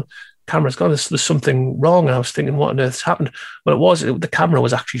camera's gone. There's something wrong. And I was thinking, what on earth's happened? Well, the camera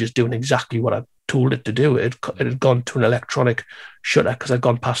was actually just doing exactly what I told it to do. It had gone to an electronic shutter because I'd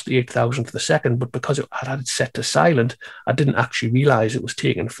gone past the 8,000 for the second, but because I had it set to silent, I didn't actually realize it was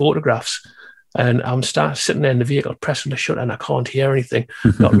taking photographs. And I'm sitting there in the vehicle pressing the shutter and I can't hear anything,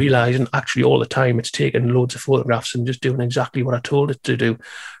 not realizing actually all the time it's taking loads of photographs and just doing exactly what I told it to do.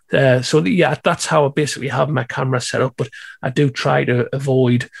 That's how I basically have my camera set up. But I do try to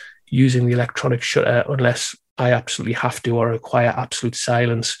avoid using the electronic shutter unless I absolutely have to or require absolute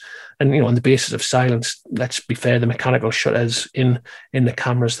silence. And, on the basis of silence, let's be fair, the mechanical shutters in the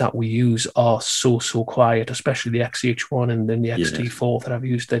cameras that we use are so quiet, especially the XH1 and then the X-T4 that I've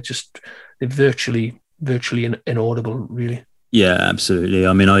used. They're virtually inaudible, really. Yeah, absolutely.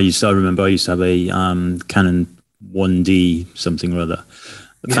 I mean, I remember I used to have a Canon 1D something or other.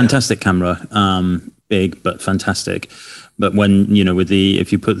 Fantastic camera, big but fantastic. But when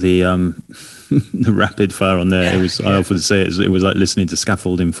if you put the the rapid fire on there, it was. I often say it was like listening to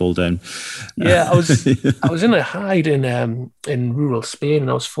scaffolding fall down. Yeah, I was in a hide in rural Spain, and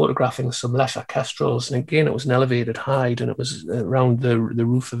I was photographing some lesser kestrels, and again it was an elevated hide, and it was around the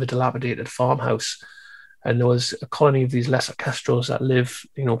roof of a dilapidated farmhouse, and there was a colony of these lesser kestrels that live,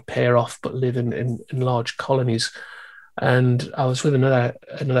 pair off, but live in large colonies. And I was with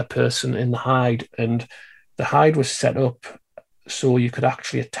another person in the hide, and the hide was set up so you could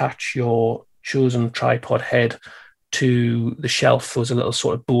actually attach your chosen tripod head to the shelf. There was a little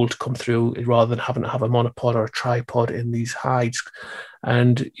sort of bolt come through rather than having to have a monopod or a tripod in these hides.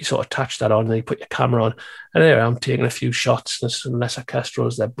 And you sort of attach that on and you put your camera on. And there I'm taking a few shots. There's some lesser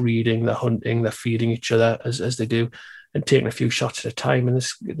kestrels, they're breeding, they're hunting, they're feeding each other as they do, and taking a few shots at a time. And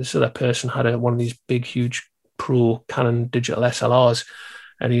this other person had one of these big, huge Pro Canon digital SLRs,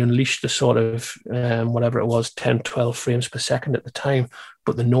 and he unleashed the sort of whatever it was, 10, 12 frames per second at the time.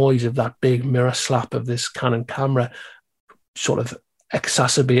 But the noise of that big mirror slap of this Canon camera, sort of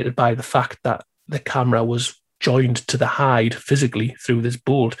exacerbated by the fact that the camera was joined to the hide physically through this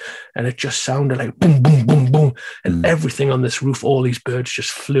bolt, and it just sounded like boom, boom, boom, boom, and everything on this roof, all these birds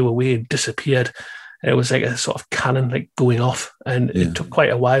just flew away and disappeared. And it was like a sort of cannon going off, and it took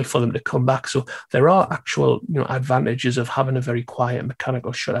quite a while for them to come back. So there are actual advantages of having a very quiet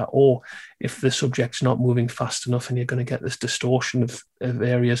mechanical shutter, or if the subject's not moving fast enough and you're going to get this distortion of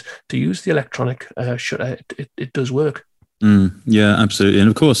areas, to use the electronic shutter, it does work. Yeah, absolutely. And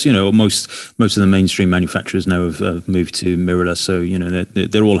of course, most of the mainstream manufacturers now have moved to mirrorless, so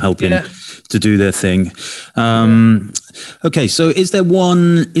they're all helping to do their thing. Okay, so is there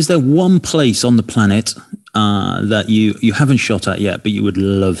one place on the planet that you haven't shot at yet, but you would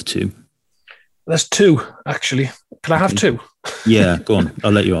love to? There's two, actually. Can I have two? Yeah, go on.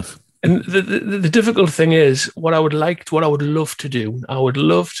 I'll let you off. And the difficult thing is, what I would love to do, I would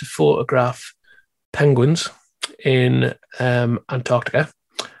love to photograph penguins in Antarctica,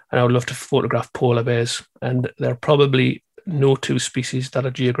 and I would love to photograph polar bears, and there are probably no two species that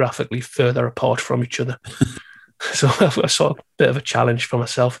are geographically further apart from each other. So I've got a sort of bit of a challenge for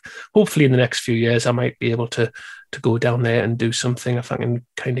myself. Hopefully in the next few years I might be able to go down there and do something. If I can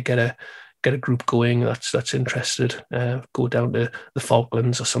kind of get a group going that's interested, go down to the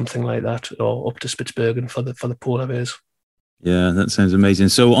Falklands or something like that, or up to Spitsbergen for the polar bears. Yeah, that sounds amazing.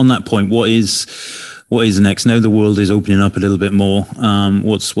 So on that point, what is next? Now the world is opening up a little bit more.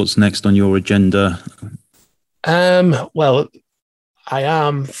 What's next on your agenda? Well,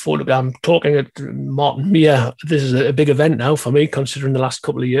 I'm talking at Martin Mere. This is a big event now for me, considering the last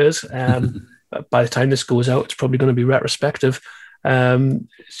couple of years. By the time this goes out, it's probably going to be retrospective.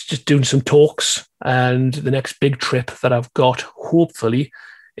 It's just doing some talks, and the next big trip that I've got, hopefully,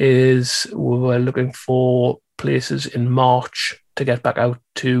 is we're looking for places in March to get back out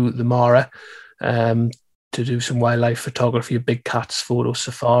to the Mara, to do some wildlife photography, a big cats photo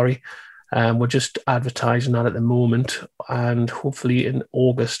safari. We're just advertising that at the moment, and hopefully in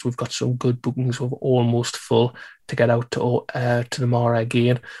August we've got some good bookings. We're almost full to get out to the Mara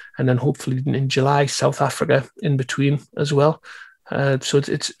again, and then hopefully in July South Africa in between as well. So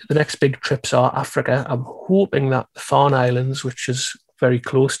it's the next big trips are Africa. I'm hoping that the Farne Islands, which is very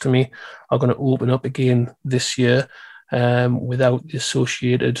close to me, are going to open up again this year without the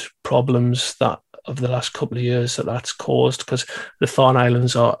associated problems that of the last couple of years that's caused, because the Farne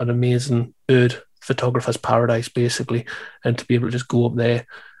Islands are an amazing bird photographer's paradise, basically, and to be able to just go up there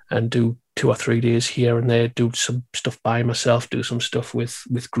and do 2 or 3 days here and there, do some stuff by myself, do some stuff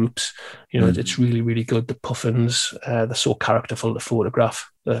with groups. It's really, really good. The puffins, they're so characterful to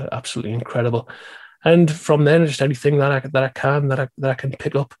photograph. They're absolutely incredible. And from then, just anything that I can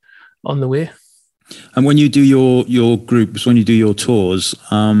pick up on the way. And when you do your groups, when you do your tours,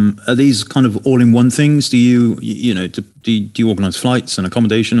 are these kind of all-in-one things? Do you organise flights and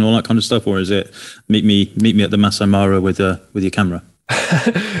accommodation and all that kind of stuff, or is it meet me at the Masai Mara with your camera?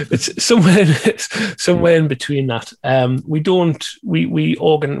 It's somewhere in between that.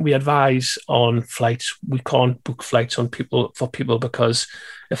 We advise on flights. We can't book flights for people because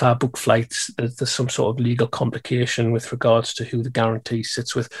if I book flights, there's some sort of legal complication with regards to who the guarantee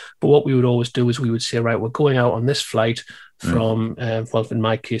sits with. But what we would always do is we would say, right, we're going out on this flight from, in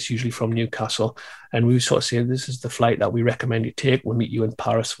my case, usually from Newcastle. And we would sort of say, this is the flight that we recommend you take. We'll meet you in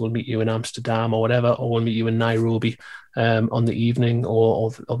Paris, we'll meet you in Amsterdam or whatever, or we'll meet you in Nairobi on the evening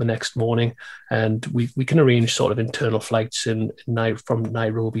or the next morning. And we can arrange sort of internal flights from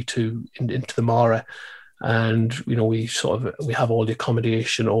Nairobi into the Mara. And, we have all the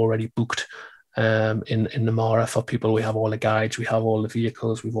accommodation already booked in the Mara for people. We have all the guides, we have all the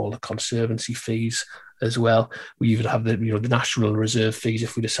vehicles, we have all the conservancy fees as well. We even have the National Reserve fees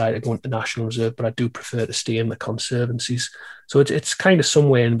if we decide to go into the National Reserve, but I do prefer to stay in the conservancies. So it's kind of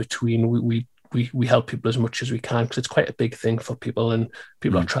somewhere in between. We help people as much as we can because it's quite a big thing for people, and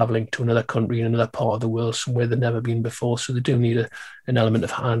people are traveling to another country in another part of the world, somewhere they've never been before. So they do need an element of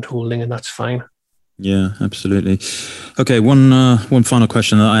hand holding, and that's fine. Yeah, absolutely. Okay, one final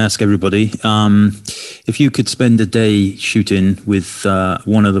question that I ask everybody. If you could spend a day shooting with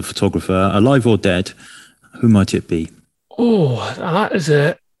one other photographer, alive or dead, who might it be? Oh, that is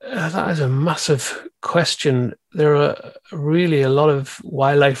a massive question. There are really a lot of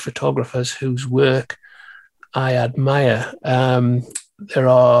wildlife photographers whose work I admire. There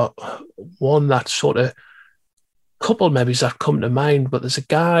are one that sort of couple maybe that come to mind, but there's a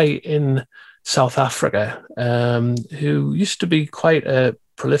guy in South Africa who used to be quite a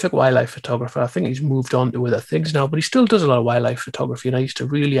prolific wildlife photographer. I think he's moved on to other things now, but he still does a lot of wildlife photography, and I used to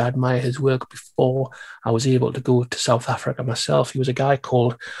really admire his work before I was able to go to South Africa myself. He was a guy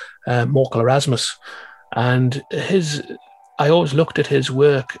called Morkel Erasmus, and I always looked at his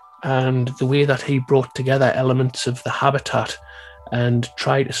work and the way that he brought together elements of the habitat and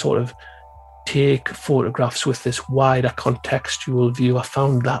tried to sort of take photographs with this wider contextual view. I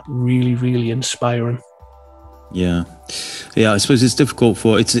found that really, really inspiring. Yeah, I suppose it's difficult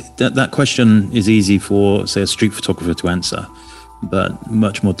that question is easy for, say, a street photographer to answer, but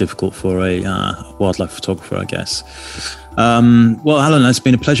much more difficult for a wildlife photographer, I guess. Well, Alan, it's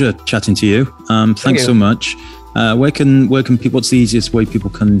been a pleasure chatting to you. Thanks so much. Where can people? What's the easiest way people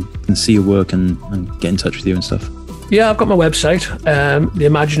can see your work and get in touch with you and stuff? Yeah, I've got my website, the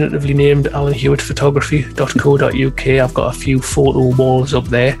imaginatively named alanhewittphotography.co.uk. I've got a few photo walls up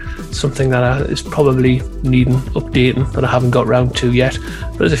there, something that is probably needing updating that I haven't got round to yet.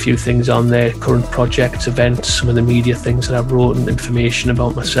 But there's a few things on there, current projects, events, some of the media things that I've wrote, and information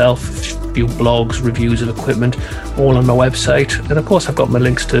about myself, a few blogs, reviews of equipment, all on my website. And of course, I've got my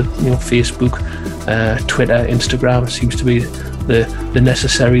links to Facebook, Twitter, Instagram. It seems to be the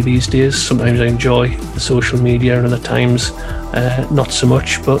necessary these days. Sometimes I enjoy the social media and other times not so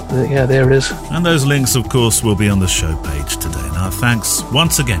much, but yeah, there it is. And those links, of course, will be on the show page today. Now, thanks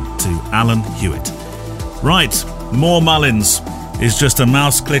once again to Alan Hewitt. Right, more Mullins is just a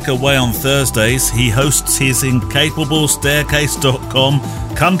mouse click away on Thursdays. He hosts his IncapableStaircase.com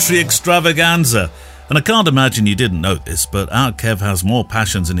country extravaganza. And I can't imagine you didn't know this, but our Kev has more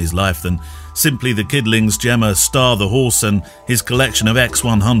passions in his life than simply the Kidlings, Gemma, Star the Horse and his collection of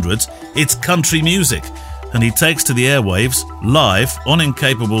X100s. It's country music. And he takes to the airwaves live on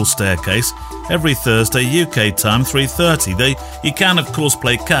Incapable Staircase every Thursday UK time 3:30. You can of course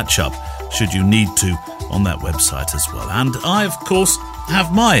play catch up should you need to on that website as well. And I of course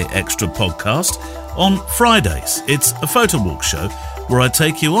have my extra podcast on Fridays. It's a photo walk show where I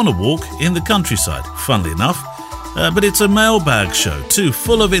take you on a walk in the countryside, funnily enough. But it's a mailbag show too,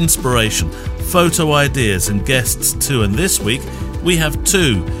 full of inspiration, photo ideas and guests too. And this week we have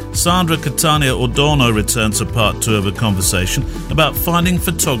two. Sandra Catania Ordorno returns to part 2 of a conversation about finding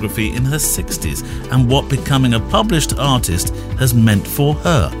photography in her 60s and what becoming a published artist has meant for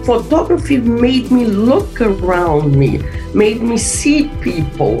her. Photography made me look around me made me see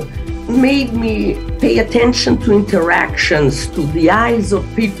people, made me pay attention to interactions, to the eyes of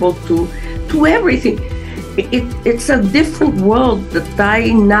people, to everything. It's a different world that I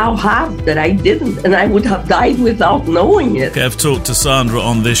now have that I didn't, and I would have died without knowing it. Okay, I've talked to Sandra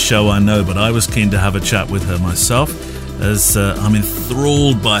on this show, I know, but I was keen to have a chat with her myself, as I'm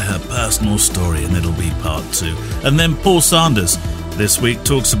enthralled by her personal story, and it'll be part 2. And then Paul Sanders this week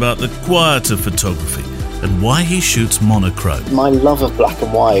talks about the quiet of photography and why he shoots monochrome. My love of black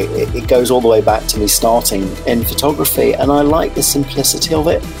and white, it goes all the way back to me starting in photography, and I like the simplicity of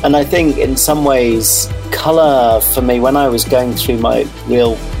it. And I think in some ways, colour for me, when I was going through my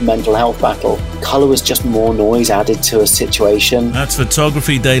real mental health battle, colour was just more noise added to a situation. That's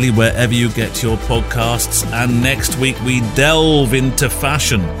Photography Daily wherever you get your podcasts, and next week we delve into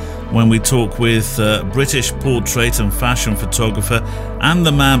fashion when we talk with British portrait and fashion photographer and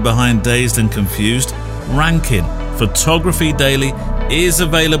the man behind Dazed and Confused, Rankin. Photography Daily is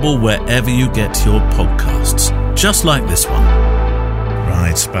available wherever you get your podcasts, just like this one.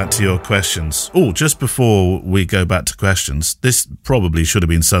 Right, back to your questions. Oh, just before we go back to questions, this probably should have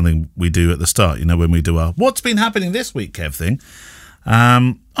been something we do at the start, when we do our What's Been Happening This Week, Kev thing.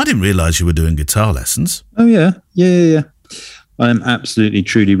 I didn't realise you were doing guitar lessons. Oh, yeah. Yeah. I'm absolutely,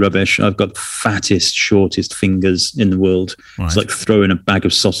 truly rubbish. I've got the fattest, shortest fingers in the world. Right. It's like throwing a bag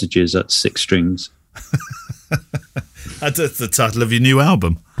of sausages at 6 strings. That's the title of your new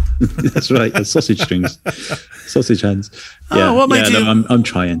album. That's right, sausage strings, sausage hands. Yeah, what made you? No, I'm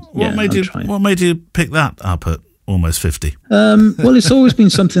trying. What made you pick that up at almost 50? Well, it's always been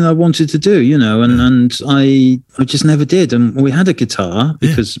something I wanted to do, and I just never did. And we had a guitar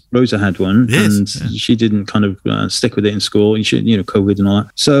because Rosa had one, and she didn't kind of stick with it in school. COVID and all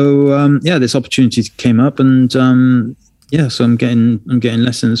that. So this opportunity came up, and so I'm getting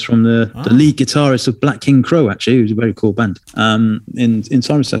lessons from the lead guitarist of Black King Crow, actually, who's a very cool band in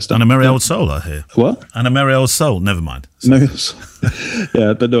Somerset. And a merry old soul, I hear. What? And a merry old soul. Never mind. Merry old soul.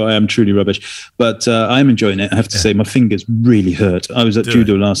 Yeah, but no, I am truly rubbish. But I'm enjoying it. I have to say, my fingers really hurt. I was at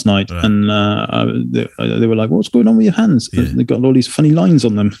judo last night, and they were like, "What's going on with your hands?" Yeah. They've got all these funny lines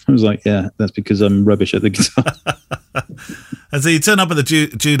on them. I was like, "Yeah, that's because I'm rubbish at the guitar." And so you turn up at the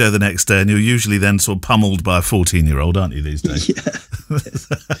judo the next day, and you're usually then sort of pummeled by a 14-year-old, aren't you, these days? Yeah.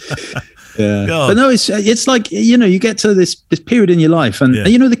 But no, it's like, you get to this period in your life, and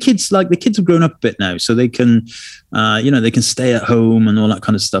the kids have grown up a bit now, so they can they can stay at home and all that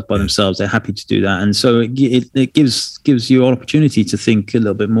kind of stuff by themselves. They're happy to do that, and so it gives you an opportunity to think a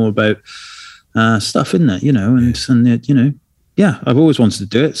little bit more about stuff, isn't it? I've always wanted to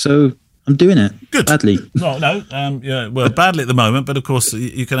do it, so I'm doing it. Good. Badly. Badly at the moment, but of course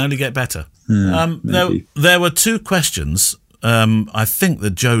you can only get better. There were 2 questions I think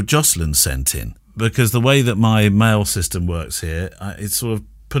that Joe Jocelyn sent in, because the way that my mail system works here, it's sort of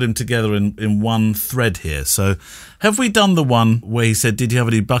put him together in one thread here. So have we done the one where he said, did you have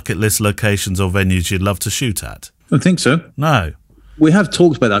any bucket list locations or venues you'd love to shoot at? I don't think so. No. We have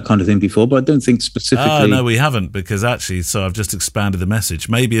talked about that kind of thing before, but I don't think specifically. Oh, no, we haven't, because actually, so I've just expanded the message.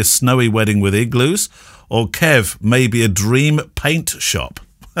 Maybe a snowy wedding with igloos, or Kev, maybe a dream paint shop.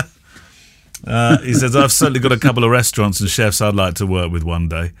 He says, I've certainly got a couple of restaurants and chefs I'd like to work with one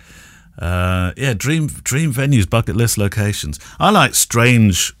day. Dream venues, bucket list locations. I like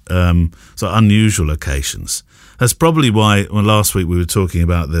strange, unusual locations. That's probably why last week we were talking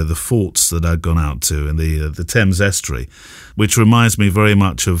about the forts that I'd gone out to in the Thames estuary, which reminds me very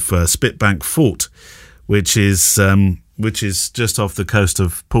much of Spitbank Fort, which is just off the coast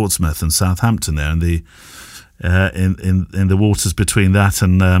of Portsmouth and Southampton there, and in the waters between that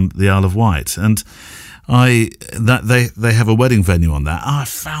and the Isle of Wight. And they have a wedding venue on that. I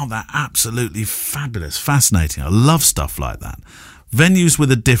found that absolutely fabulous, fascinating. I love stuff like that. Venues with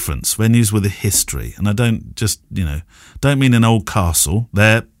a difference, venues with a history. And I don't mean an old castle.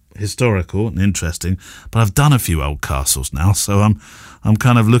 They're historical and interesting, but I've done a few old castles now, so I'm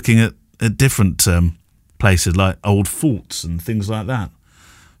kind of looking at different places like old forts and things like that.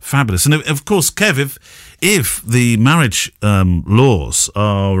 Fabulous. And of course, Kev, if the marriage laws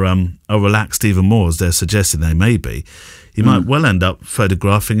are relaxed even more, as they're suggesting they may be, you might well end up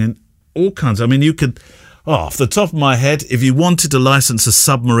photographing in all kinds. I mean, you could, off the top of my head, if you wanted to license a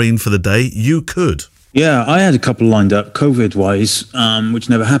submarine for the day, you could. Yeah, I had a couple lined up, COVID-wise, which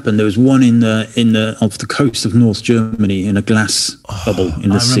never happened. There was one off the coast of North Germany in a glass bubble in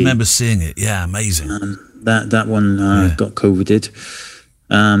the sea. I remember seeing it. Yeah, amazing. That one got COVIDed.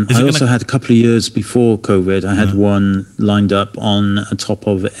 I also had a couple of years before COVID, I had one lined up on top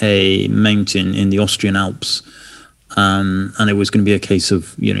of a mountain in the Austrian Alps. And it was going to be a case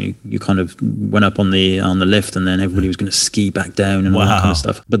of, you kind of went up on the lift, and then everybody was going to ski back down and all that kind of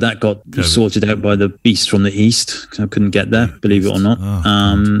stuff. But that got sorted out by the beast from the east, because I couldn't get there, believe it or not.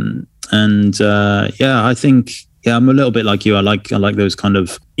 I think I'm a little bit like you. I like those kind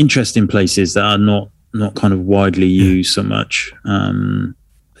of interesting places that are not kind of widely used so much.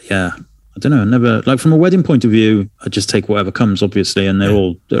 I don't know. Never, like, from a wedding point of view, I just take whatever comes, obviously, and they're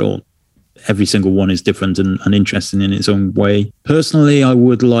all every single one is different and interesting in its own way. Personally,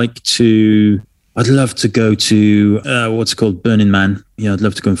 I'd love to go to what's it called, Burning Man. Yeah, I'd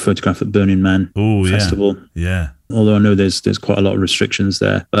love to go and photograph at Burning Man Festival. Yeah. Although I know there's quite a lot of restrictions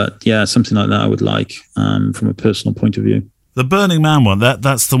there, but yeah, something like that I would like from a personal point of view. The Burning Man one,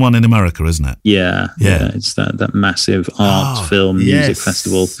 that's the one in America, isn't it? Yeah. It's that massive art film music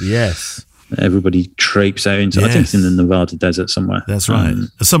festival. Yes. Everybody traipses out into. I think it's in the Nevada desert somewhere. That's right.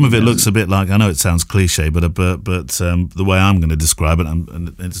 Some of it looks a bit like, I know it sounds cliche, but the way I'm going to describe it,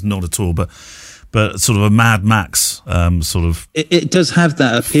 and it's not at all, but sort of a Mad Max sort of. It does have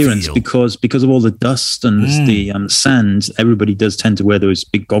that appearance because of all the dust and the sand. Everybody does tend to wear those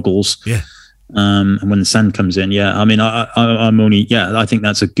big goggles. Yeah. And when the sand comes in, I mean, I think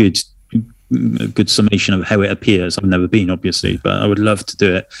that's a good summation of how it appears. I've never been, obviously, but I would love to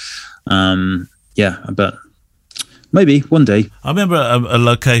do it. But maybe one day. I remember a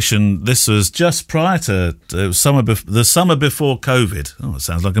location. This was just prior to the summer before COVID. Oh, it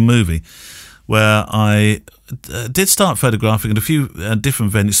sounds like a movie. Where I did start photographing at a few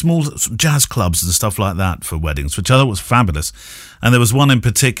different venues, small jazz clubs and stuff like that for weddings, which I thought was fabulous. And there was one in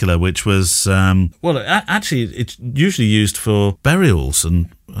particular which was, actually it's usually used for burials and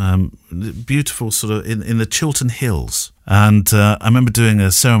beautiful sort of in the Chiltern Hills. And I remember doing a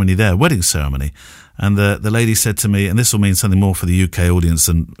ceremony there, a wedding ceremony. And the lady said to me, and this will mean something more for the UK audience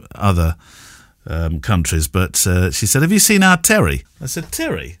than other countries, but she said, "Have you seen our Terry?" I said,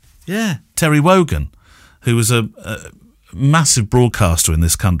 "Terry?" Yeah, Terry Wogan, who was a massive broadcaster in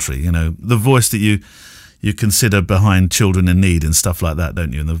this country. You know, the voice that you consider behind Children in Need and stuff like that,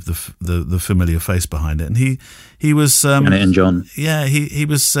 don't you? And the familiar face behind it. And he was and John. Yeah, he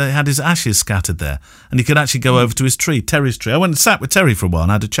was had his ashes scattered there, and he could actually go over to his tree, Terry's tree. I went and sat with Terry for a while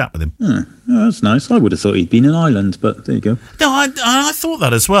and had a chat with him. Oh, that's nice. I would have thought he'd been in Ireland, but there you go. No, I thought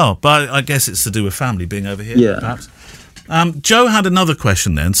that as well, but I guess it's to do with family being over here. Yeah, perhaps. Joe had another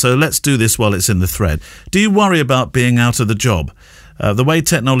question then, so let's do this while it's in the thread. Do you worry about being out of the job? The way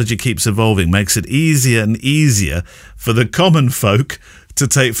technology keeps evolving makes it easier and easier for the common folk to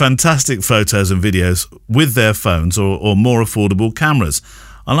take fantastic photos and videos with their phones or more affordable cameras.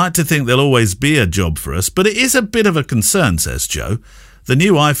 I like to think there'll always be a job for us, but it is a bit of a concern, says Joe. The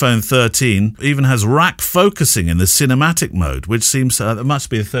new iPhone 13 even has rack focusing in the cinematic mode, which seems... it must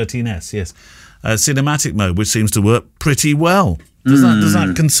be a 13S, yes. Cinematic mode, which seems to work pretty well. Does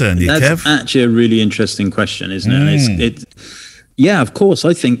that concern you, Kev? That's actually a really interesting question, isn't it? Yeah, of course.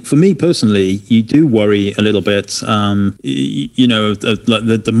 I think for me personally, you do worry a little bit, like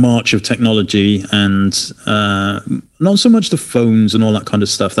the march of technology and not so much the phones and all that kind of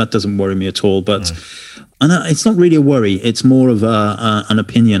stuff. That doesn't worry me at all. But and it's not really a worry. It's more of an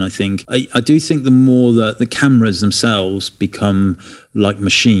opinion, I think. I do think the more that the cameras themselves become like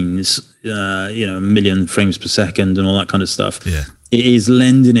machines, a million frames per second and all that kind of stuff. Yeah. It is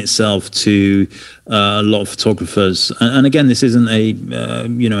lending itself to a lot of photographers, and again, this isn't a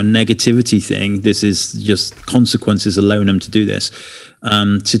negativity thing. This is just consequences allowing them to do this,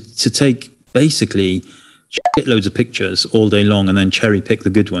 to take basically shitloads of pictures all day long and then cherry pick the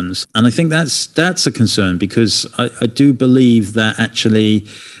good ones. And I think that's a concern, because I do believe that actually,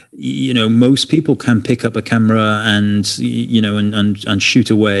 most people can pick up a camera and and shoot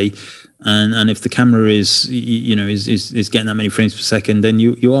away. And if the camera is getting that many frames per second, then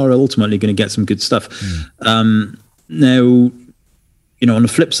you are ultimately going to get some good stuff. Now, on the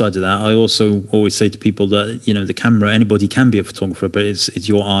flip side of that, I also always say to people that, the camera, anybody can be a photographer, but it's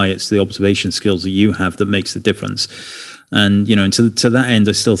your eye, it's the observation skills that you have that makes the difference. And, to that end,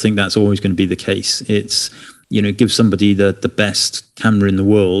 I still think that's always going to be the case. It's, give somebody the best camera in the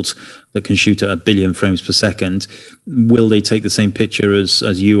world that can shoot at 1 billion frames per second. Will they take the same picture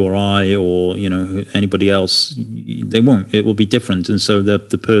as you or I or anybody else? They won't. It will be different. And so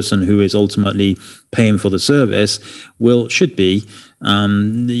the person who is ultimately paying for the service should be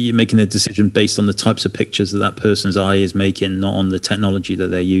making a decision based on the types of pictures that person's eye is making, not on the technology that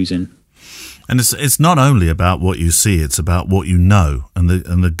they're using. And it's not only about what you see; it's about what you know and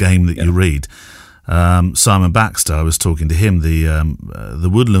the game that you read. Simon Baxter, I was talking to him, the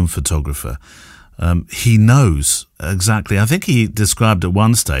woodland photographer. He knows exactly. I think he described at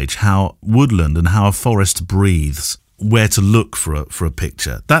one stage how woodland and how a forest breathes. where to look for a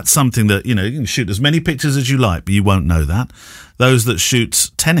picture. That's something that, you can shoot as many pictures as you like, but you won't know that. Those that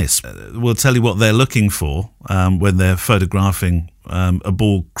shoot tennis will tell you what they're looking for when they're photographing a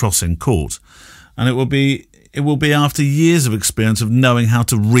ball crossing court, and it will be after years of experience of knowing how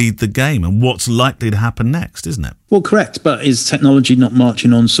to read the game and what's likely to happen next, isn't it? Well, correct. But is technology not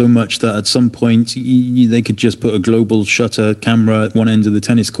marching on so much that at some point they could just put a global shutter camera at one end of the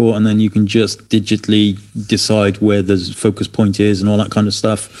tennis court, and then you can just digitally decide where the focus point is and all that kind of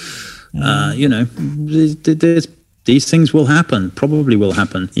stuff? These things will happen, probably will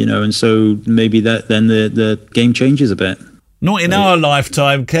happen, and so maybe that then the game changes a bit. Not in our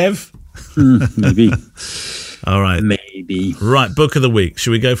lifetime, Kev. Maybe. All right. Maybe. Right, book of the week.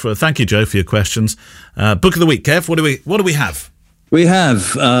 Should we go for thank you, Joe, for your questions. Book of the week, Kev. What do we have? We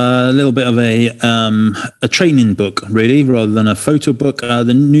have a little bit of a training book, really, rather than a photo book.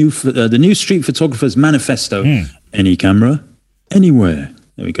 The new Street Photographer's Manifesto. Any camera, anywhere.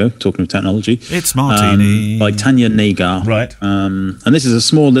 There we go. Talking of technology. It's Martini. By Tanya Nagar. Right. And this is a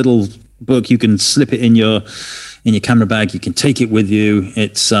small little book. You can slip it in your camera bag. You can take it with you.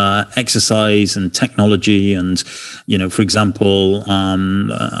 It's exercise and technology. And, for example,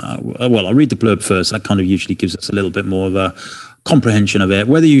 I'll read the blurb first. That kind of usually gives us a little bit more of a comprehension of it.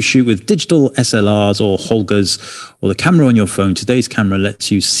 Whether you shoot with digital SLRs or Holgers or the camera on your phone, today's camera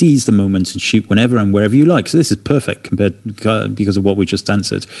lets you seize the moment and shoot whenever and wherever you like. So this is perfect because of what we just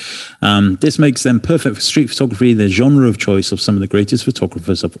answered. This makes them perfect for street photography, the genre of choice of some of the greatest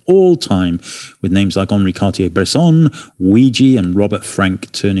photographers of all time, with names like Henri Cartier-Bresson, Ouija, and Robert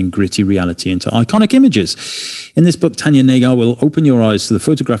Frank turning gritty reality into iconic images. In this book, Tanya Nagar will open your eyes to the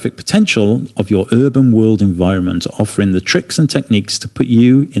photographic potential of your urban world environment, offering the tricks and techniques to put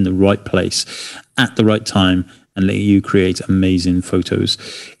you in the right place at the right time and let you create amazing photos.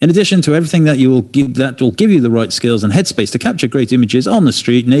 In addition to everything that will give you the right skills and headspace to capture great images on the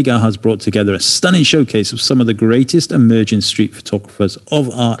street, Nagar has brought together a stunning showcase of some of the greatest emerging street photographers of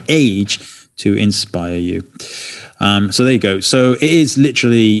our age to inspire you. So there you go. So it is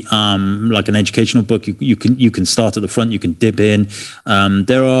literally like an educational book. You can start at the front. You can dip in.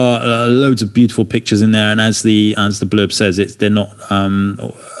 There are loads of beautiful pictures in there, and as the blurb says, they're not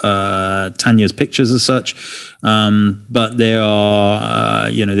Tanya's pictures as such, but there are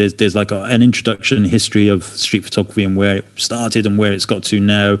there's like an introduction history of street photography and where it started and where it's got to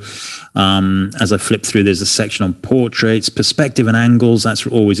now. As I flip through, there's a section on portraits, perspective and angles. That's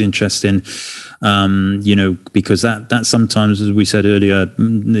always interesting, because that sometimes, as we said earlier,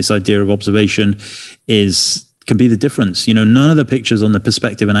 this idea of observation can be the difference. None of the pictures on the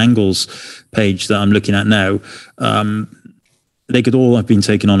perspective and angles page that I'm looking at now, they could all have been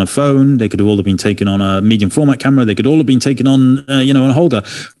taken on a phone. They could all have been taken on a medium format camera. They could all have been taken on, a holder.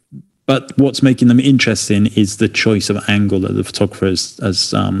 But what's making them interesting is the choice of angle that the photographer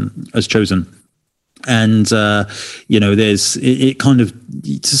has chosen. And, there's it kind of,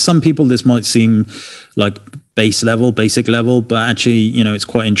 to some people, this might seem like basic level, but actually, it's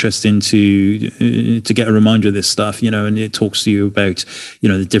quite interesting to get a reminder of this stuff, and it talks to you about,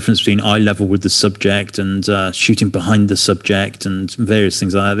 the difference between eye level with the subject and shooting behind the subject and various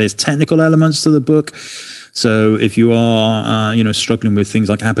things like that. There's technical elements to the book. So if you are, struggling with things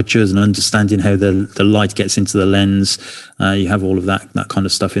like apertures and understanding how the light gets into the lens, you have all of that kind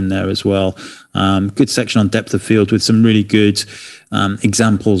of stuff in there as well. Good section on depth of field with some really good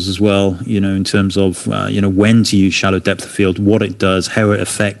examples as well, in terms of, when to use shallow depth of field, what it does, how it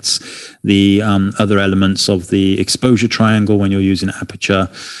affects the other elements of the exposure triangle when you're using aperture.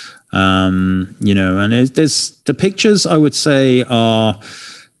 And there's the pictures, I would say, are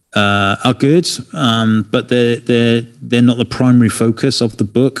good, but they're not the primary focus of the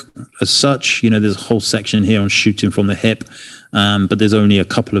book as such. There's a whole section here on shooting from the hip, but there's only a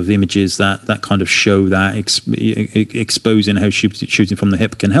couple of images that kind of show that exposing how shooting from the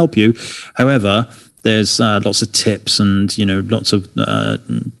hip can help you. However, there's lots of tips and lots of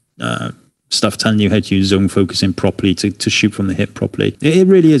stuff telling you how to use zone focusing properly to shoot from the hip properly. It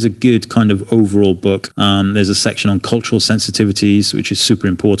really is a good kind of overall book. There's a section on cultural sensitivities, which is super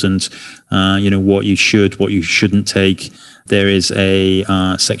important. What you should, what you shouldn't take. There is a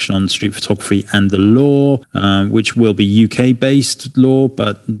section on street photography and the law, which will be UK-based law,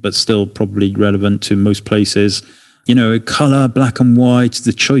 but still probably relevant to most places. Color, black and white,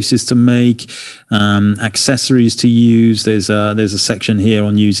 the choices to make, accessories to use. There's a section here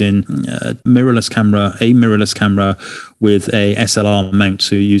on using a mirrorless camera with a SLR mount.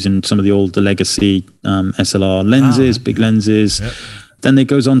 So using some of the legacy SLR lenses, big lenses. Yep. Then it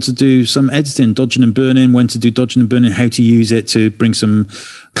goes on to do some editing, dodging and burning, when to do dodging and burning, how to use it to bring some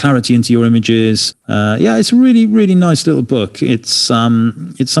clarity into your images. It's a really, really nice little book. It's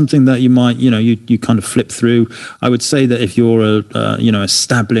something that you might, you kind of flip through. I would say that if you're a,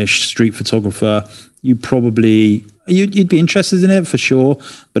 established street photographer, you'd be interested in it for sure,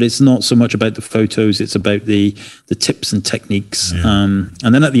 but it's not so much about the photos. It's about the tips and techniques. Yeah. And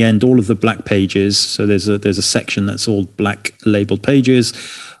then at the end, all of the black pages. So there's a section that's all black labeled pages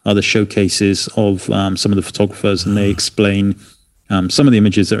are the showcases of some of the photographers, and they explain some of the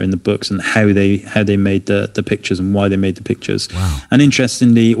images that are in the books and how they made the pictures and why they made the pictures. Wow. And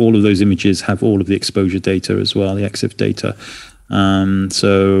interestingly, all of those images have all of the exposure data as well, the EXIF data.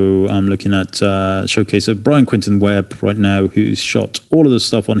 So I'm looking at showcase of Brian Quinton Webb right now, who's shot all of the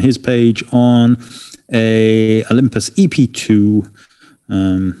stuff on his page on a Olympus EP2.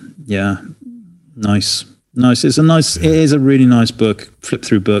 Nice. It is a really nice book, flip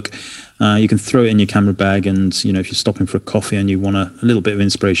through book. You can throw it in your camera bag, and if you're stopping for a coffee and you want a little bit of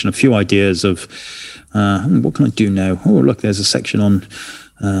inspiration, a few ideas of what can I do now? Oh, look, there's a section on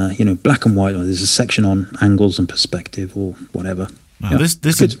black and white, or there's a section on angles and perspective or whatever. Wow, this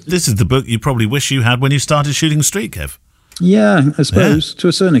is the book you probably wish you had when you started shooting street, Kev. Yeah, I suppose to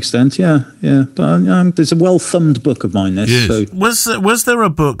a certain extent. Yeah. But there's a well-thumbed book of mine. This. Yes. So. Was there a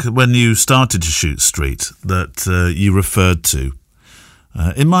book when you started to shoot street that you referred to?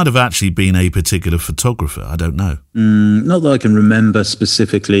 It might have actually been a particular photographer. I don't know. Not that I can remember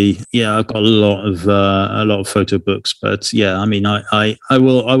specifically. Yeah, I've got a lot of photo books, but yeah, I mean, I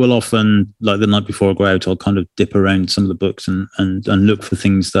will often, like the night before I go out, I'll kind of dip around some of the books and look for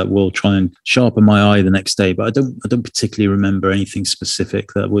things that will try and sharpen my eye the next day. But I don't particularly remember anything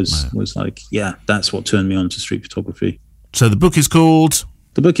specific that was like, yeah, that's what turned me on to street photography. So the book is called?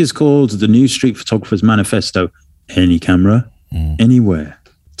 The book is called The New Street Photographer's Manifesto. Any camera. Anywhere.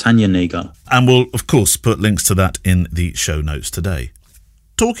 Tanya Nagar. And we'll, of course, put links to that in the show notes today.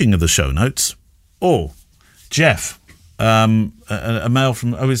 Talking of the show notes, Jeff, a mail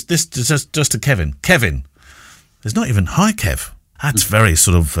from, is this just to Kevin? Kevin. There's not even, hi, Kev. That's very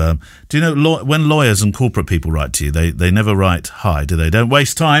sort of, do you know, when lawyers and corporate people write to you, they never write hi, do they? Don't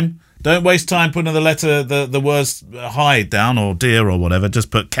waste time. Don't waste time putting the letter, the words hi down or dear or whatever.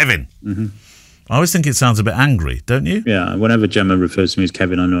 Just put Kevin. Mm-hmm. I always think it sounds a bit angry, don't you? Yeah, whenever Gemma refers to me as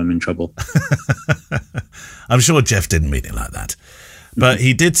Kevin, I know I'm in trouble. I'm sure Jeff didn't mean it like that. But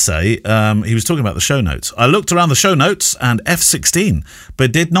he did say, he was talking about the show notes. I looked around the show notes and F16,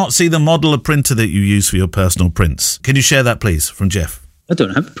 but did not see the model of printer that you use for your personal prints. Can you share that, please, from Jeff? I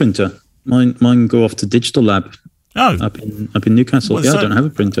don't have a printer. Mine go off to Digital Lab. Oh, up in Newcastle. Well, I don't have a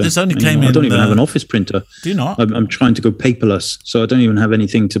printer. This only came in. I don't even have an office printer. Do you not? I'm trying to go paperless, so I don't even have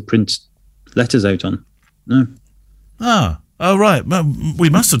anything to print letters out on. No. Oh, right. Well, we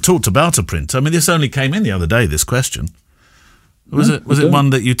must have talked about a printer. I mean, this only came in the other day, this question. Was it one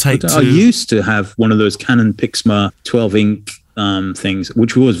that you take to... I used to have one of those Canon Pixma 12 ink things,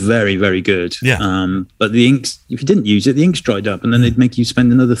 which was very, very good. Yeah. But the inks, if you didn't use it, the inks dried up, and then they'd make you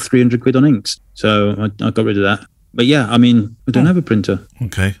spend another 300 quid on inks. So I got rid of that. But yeah, I mean, I don't have a printer.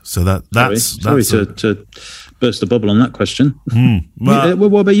 Okay, so that's... Sorry to burst the bubble on that question. Well,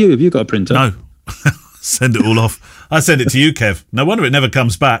 what about you? Have you got a printer? No. Send it all off. I send it to you, Kev. No wonder it never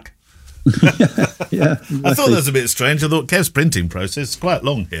comes back. Yeah, exactly. I thought that was a bit strange. I thought Kev's printing process is quite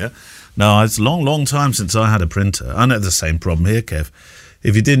long here. No, it's a long time since I had a printer. I know the same problem here, Kev.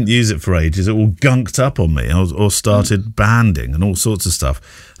 If you didn't use it for ages, it all gunked up on me or started banding and all sorts of stuff.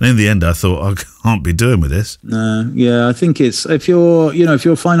 And in the end, I thought, I can't be doing with this. Yeah, I think it's, if you're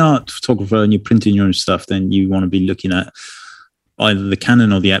a fine art photographer and you're printing your own stuff, then you want to be looking at either the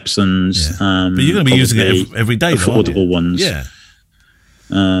Canon or the Epsons. Yeah. But you're going to be using it every day, affordable ones. Yeah.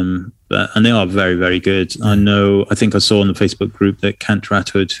 And they are very, very good. I think I saw on the Facebook group that Kant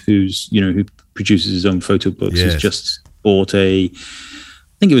Rathood, who produces his own photo books, has just bought I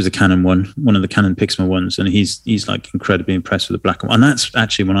think it was a Canon one of the Canon Pixma ones, and he's like incredibly impressed with the black and white. And that's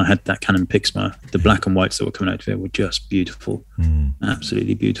actually when I had that Canon Pixma, the black and whites that were coming out of it were just beautiful,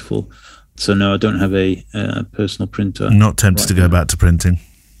 absolutely beautiful. So no, I don't have a personal printer. Not tempted to go back to printing.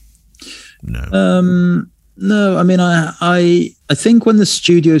 No. No, I mean, I think when if the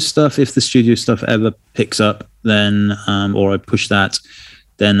studio stuff ever picks up, then or I push that,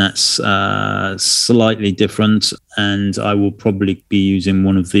 then that's slightly different, and I will probably be using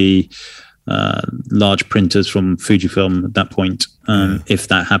one of the large printers from Fujifilm at that point, if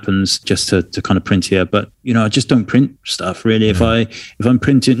that happens, just to kind of print here. But I just don't print stuff really. If I'm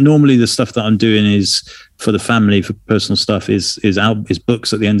printing, normally the stuff that I'm doing is for the family, for personal stuff, is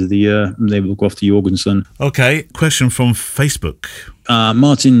books at the end of the year, and they will go off to Jorgensen. Okay, question from Facebook.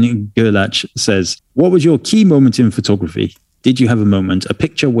 Martin Gerlach says, what was your key moment in photography? Did you have a moment, a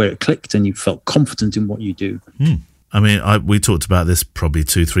picture where it clicked and you felt confident in what you do? I mean, we talked about this probably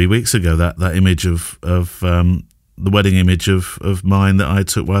 2-3 weeks ago, that image of the wedding image of mine that I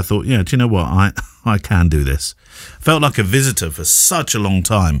took, where I thought, yeah, do you know what? I can do this. Felt like a visitor for such a long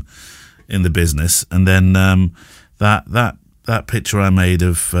time in the business. And then that picture I made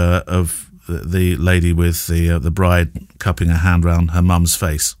of the lady with the bride cupping her hand round her mum's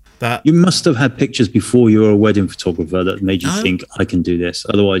face. You must have had pictures before you were a wedding photographer that made you think, I can do this.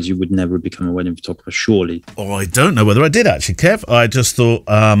 Otherwise, you would never become a wedding photographer, surely. Oh, I don't know whether I did, actually, Kev. I just thought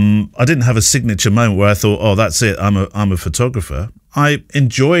I didn't have a signature moment where I thought, oh, that's it, I'm a photographer. I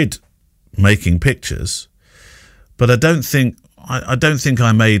enjoyed making pictures, but I don't think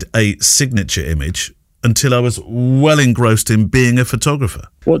I made a signature image until I was well engrossed in being a photographer.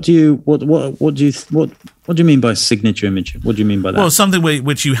 What do you mean by signature image? What do you mean by that? Well, something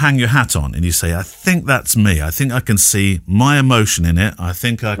which you hang your hat on and you say, I think that's me. I think I can see my emotion in it. I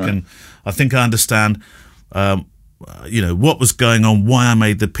think I can. I think I understand. What was going on, why I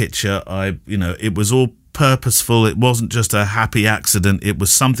made the picture. It was all purposeful. It wasn't just a happy accident. It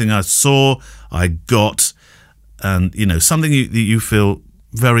was something I saw, I got, and something that you feel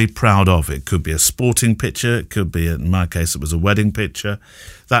very proud of. It could be a sporting picture. It could be, in my case, it was a wedding picture,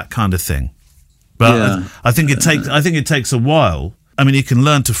 that kind of thing. But I think it takes a while. I mean, you can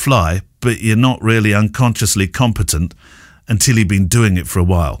learn to fly, but you're not really unconsciously competent until you've been doing it for a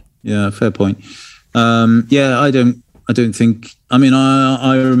while. Yeah, fair point. I don't think. I mean,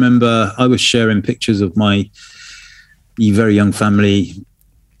 I remember I was sharing pictures of my very young family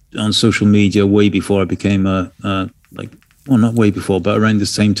on social media way before I became not way before, but around the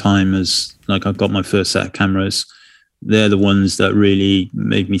same time as I got my first set of cameras. They're the ones that really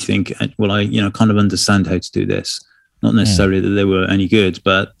made me think, well, I kind of understand how to do this. Not necessarily that they were any good,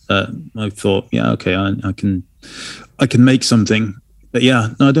 but I thought, yeah, okay, I can make something. But yeah,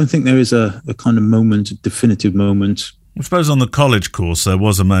 no, I don't think there is a kind of moment, a definitive moment. I suppose on the college course there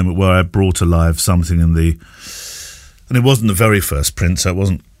was a moment where I brought alive something and it wasn't the very first print, so it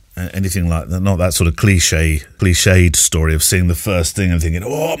wasn't anything like that, not that sort of cliched story of seeing the first thing and thinking,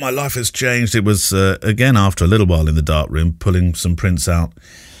 oh, my life has changed. It was, again, after a little while in the darkroom, pulling some prints out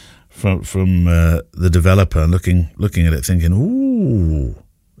from the developer and looking at it thinking, ooh.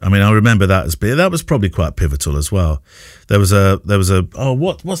 I mean, I remember that was probably quite pivotal as well. There was a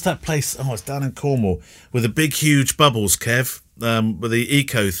what's that place? Oh, it's down in Cornwall with the big, huge bubbles, Kev. With the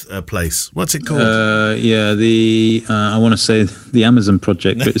eco place. What's it called? I want to say the Amazon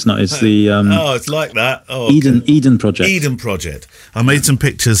project, but it's not. It's the it's like that. Oh, Eden project. Eden project. I made some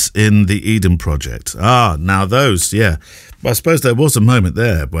pictures in the Eden project. Now those, yeah. But I suppose there was a moment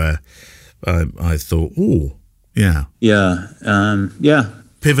there where I thought, ooh, yeah,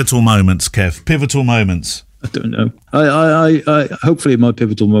 Pivotal moments, Kev. Pivotal moments. I don't know. I hopefully my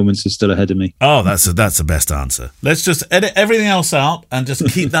pivotal moments are still ahead of me. Oh, that's the best answer. Let's just edit everything else out and just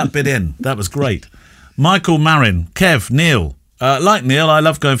keep that bit in. That was great. Michael Marin, Kev, Neil. Like Neil, I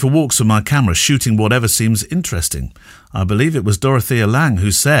love going for walks with my camera, shooting whatever seems interesting. I believe it was Dorothea Lang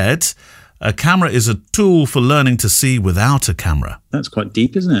who said, a camera is a tool for learning to see without a camera. That's quite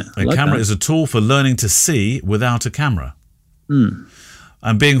deep, isn't it? A camera is a tool for learning to see without a camera.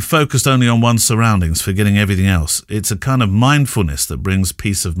 And being focused only on one's surroundings, forgetting everything else. It's a kind of mindfulness that brings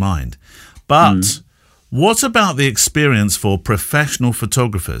peace of mind. But what about the experience for professional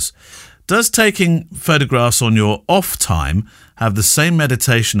photographers? Does taking photographs on your off time have the same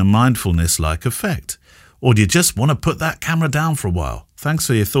meditation and mindfulness-like effect? Or do you just want to put that camera down for a while? Thanks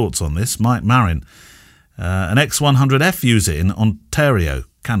for your thoughts on this, Mike Marin, an X100F user in Ontario,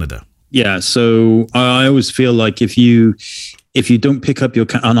 Canada. Yeah, so I always feel like if you don't pick up your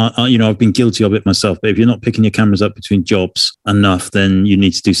and I've been guilty of it myself, but if you're not picking your cameras up between jobs enough, then you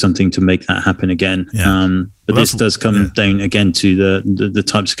need to do something to make that happen again. Yeah. But this does come down again to the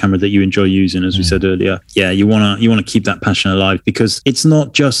types of camera that you enjoy using, as we said earlier. Yeah, you want to keep that passion alive, because it's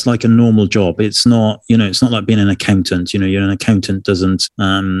not just like a normal job. It's not like being an accountant. An accountant doesn't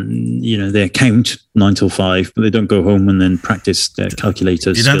they account 9 till 5, but they don't go home and then practice their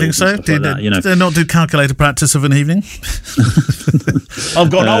calculators. You don't think so? Do they not do calculator practice of an evening?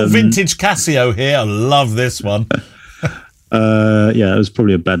 I've got an old vintage Casio here. I love this one. It was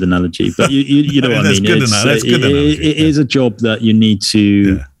probably a bad analogy, but you know what I mean. That's good analogy. It is a job that you need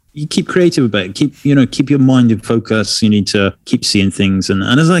to you keep creative about it. Keep your mind in focus. You need to keep seeing things, and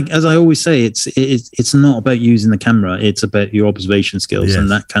as I always say, it's not about using the camera. It's about your observation skills,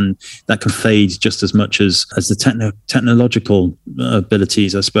 and that can fade just as much as the technological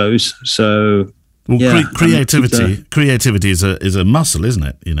abilities, I suppose. So Well, creativity is a muscle, isn't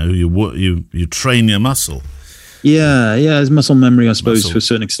it? You know, you train your muscle. Yeah, it's muscle memory, I suppose, to a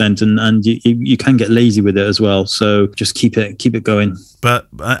certain extent, and you can get lazy with it as well. So just keep it going. But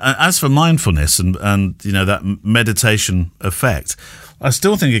as for mindfulness and you know, that meditation effect, I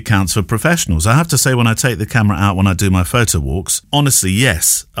still think it counts for professionals. I have to say, when I take the camera out when I do my photo walks, honestly,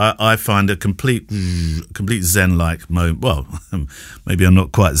 yes, I find a complete Zen-like moment. Well, maybe I'm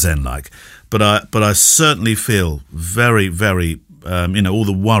not quite Zen-like, but I certainly feel very, very, you know, all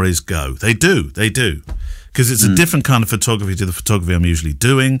the worries go. They do. Because it's a different kind of photography to the photography I'm usually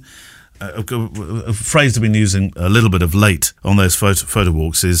doing. A phrase I've been using a little bit of late on those photo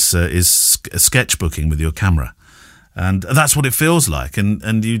walks is sketchbooking with your camera. And that's what it feels like.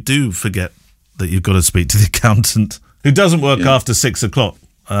 And you do forget that you've got to speak to the accountant, who doesn't work after 6 o'clock,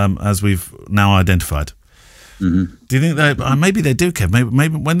 as we've now identified. Mm-hmm. Do you think maybe they do, Kev?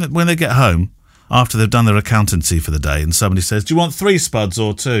 Maybe when they get home, after they've done their accountancy for the day, and somebody says, do you want 3 spuds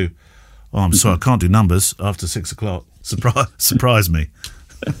or 2? Oh, I'm sorry, I can't do numbers after 6 o'clock. Surprise me.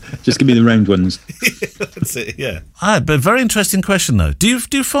 Just give me the round ones. That's it. Yeah. But very interesting question though. Do you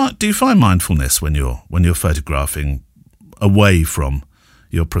find mindfulness when you're photographing away from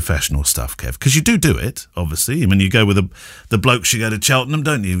your professional stuff, Kev? Because you do it, obviously. I mean, you go with the blokes. You go to Cheltenham,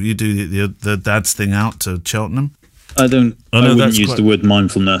 don't you? You do the dad's thing out to Cheltenham. I wouldn't use the word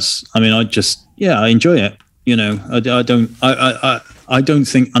mindfulness. I mean, I enjoy it. You know, I don't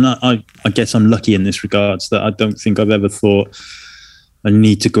think, and I guess I'm lucky in this regards, that I don't think I've ever thought I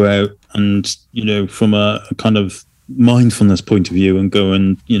need to go out and, you know, from a kind of mindfulness point of view and go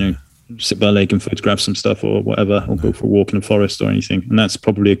and, you know, sit by a lake and photograph some stuff or whatever, or go for a walk in a forest or anything. And that's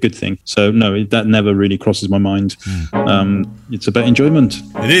probably a good thing. So no, that never really crosses my mind. It's about enjoyment.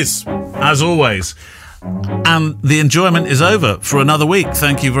 It is, as always. And the enjoyment is over for another week.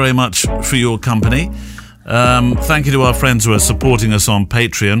 Thank you very much for your company. Thank you to our friends who are supporting us on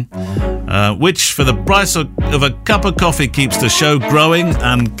Patreon, which for the price of a cup of coffee keeps the show growing,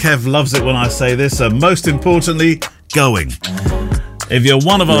 and Kev loves it when I say this, and most importantly, going. If you're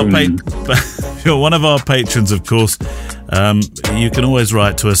one of our patrons, of course, you can always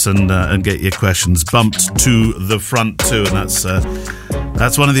write to us and get your questions bumped to the front too, and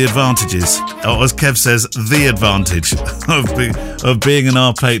that's one of the advantages, or as Kev says, the advantage of being in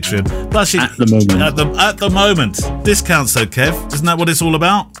our Patreon. Plus, at the moment, discounts though, Kev. Isn't that what it's all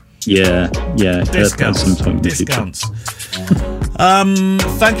about? Yeah. Discounts.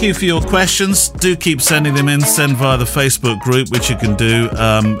 Thank you for your questions. Do keep sending them in. Send via the Facebook group, which you can do.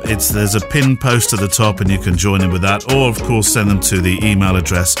 There's a pinned post at the top, and you can join in with that. Or, of course, send them to the email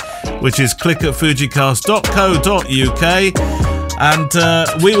address, which is click@fujicast.co.uk. And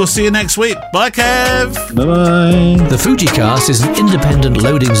we will see you next week. Bye, Kev. Bye-bye. The Fujicast is an independent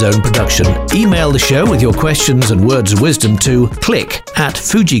loading zone production. Email the show with your questions and words of wisdom to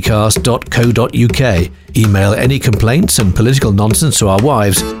click@fujicast.co.uk. Email any complaints and political nonsense to our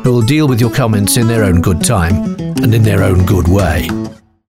wives, who will deal with your comments in their own good time and in their own good way.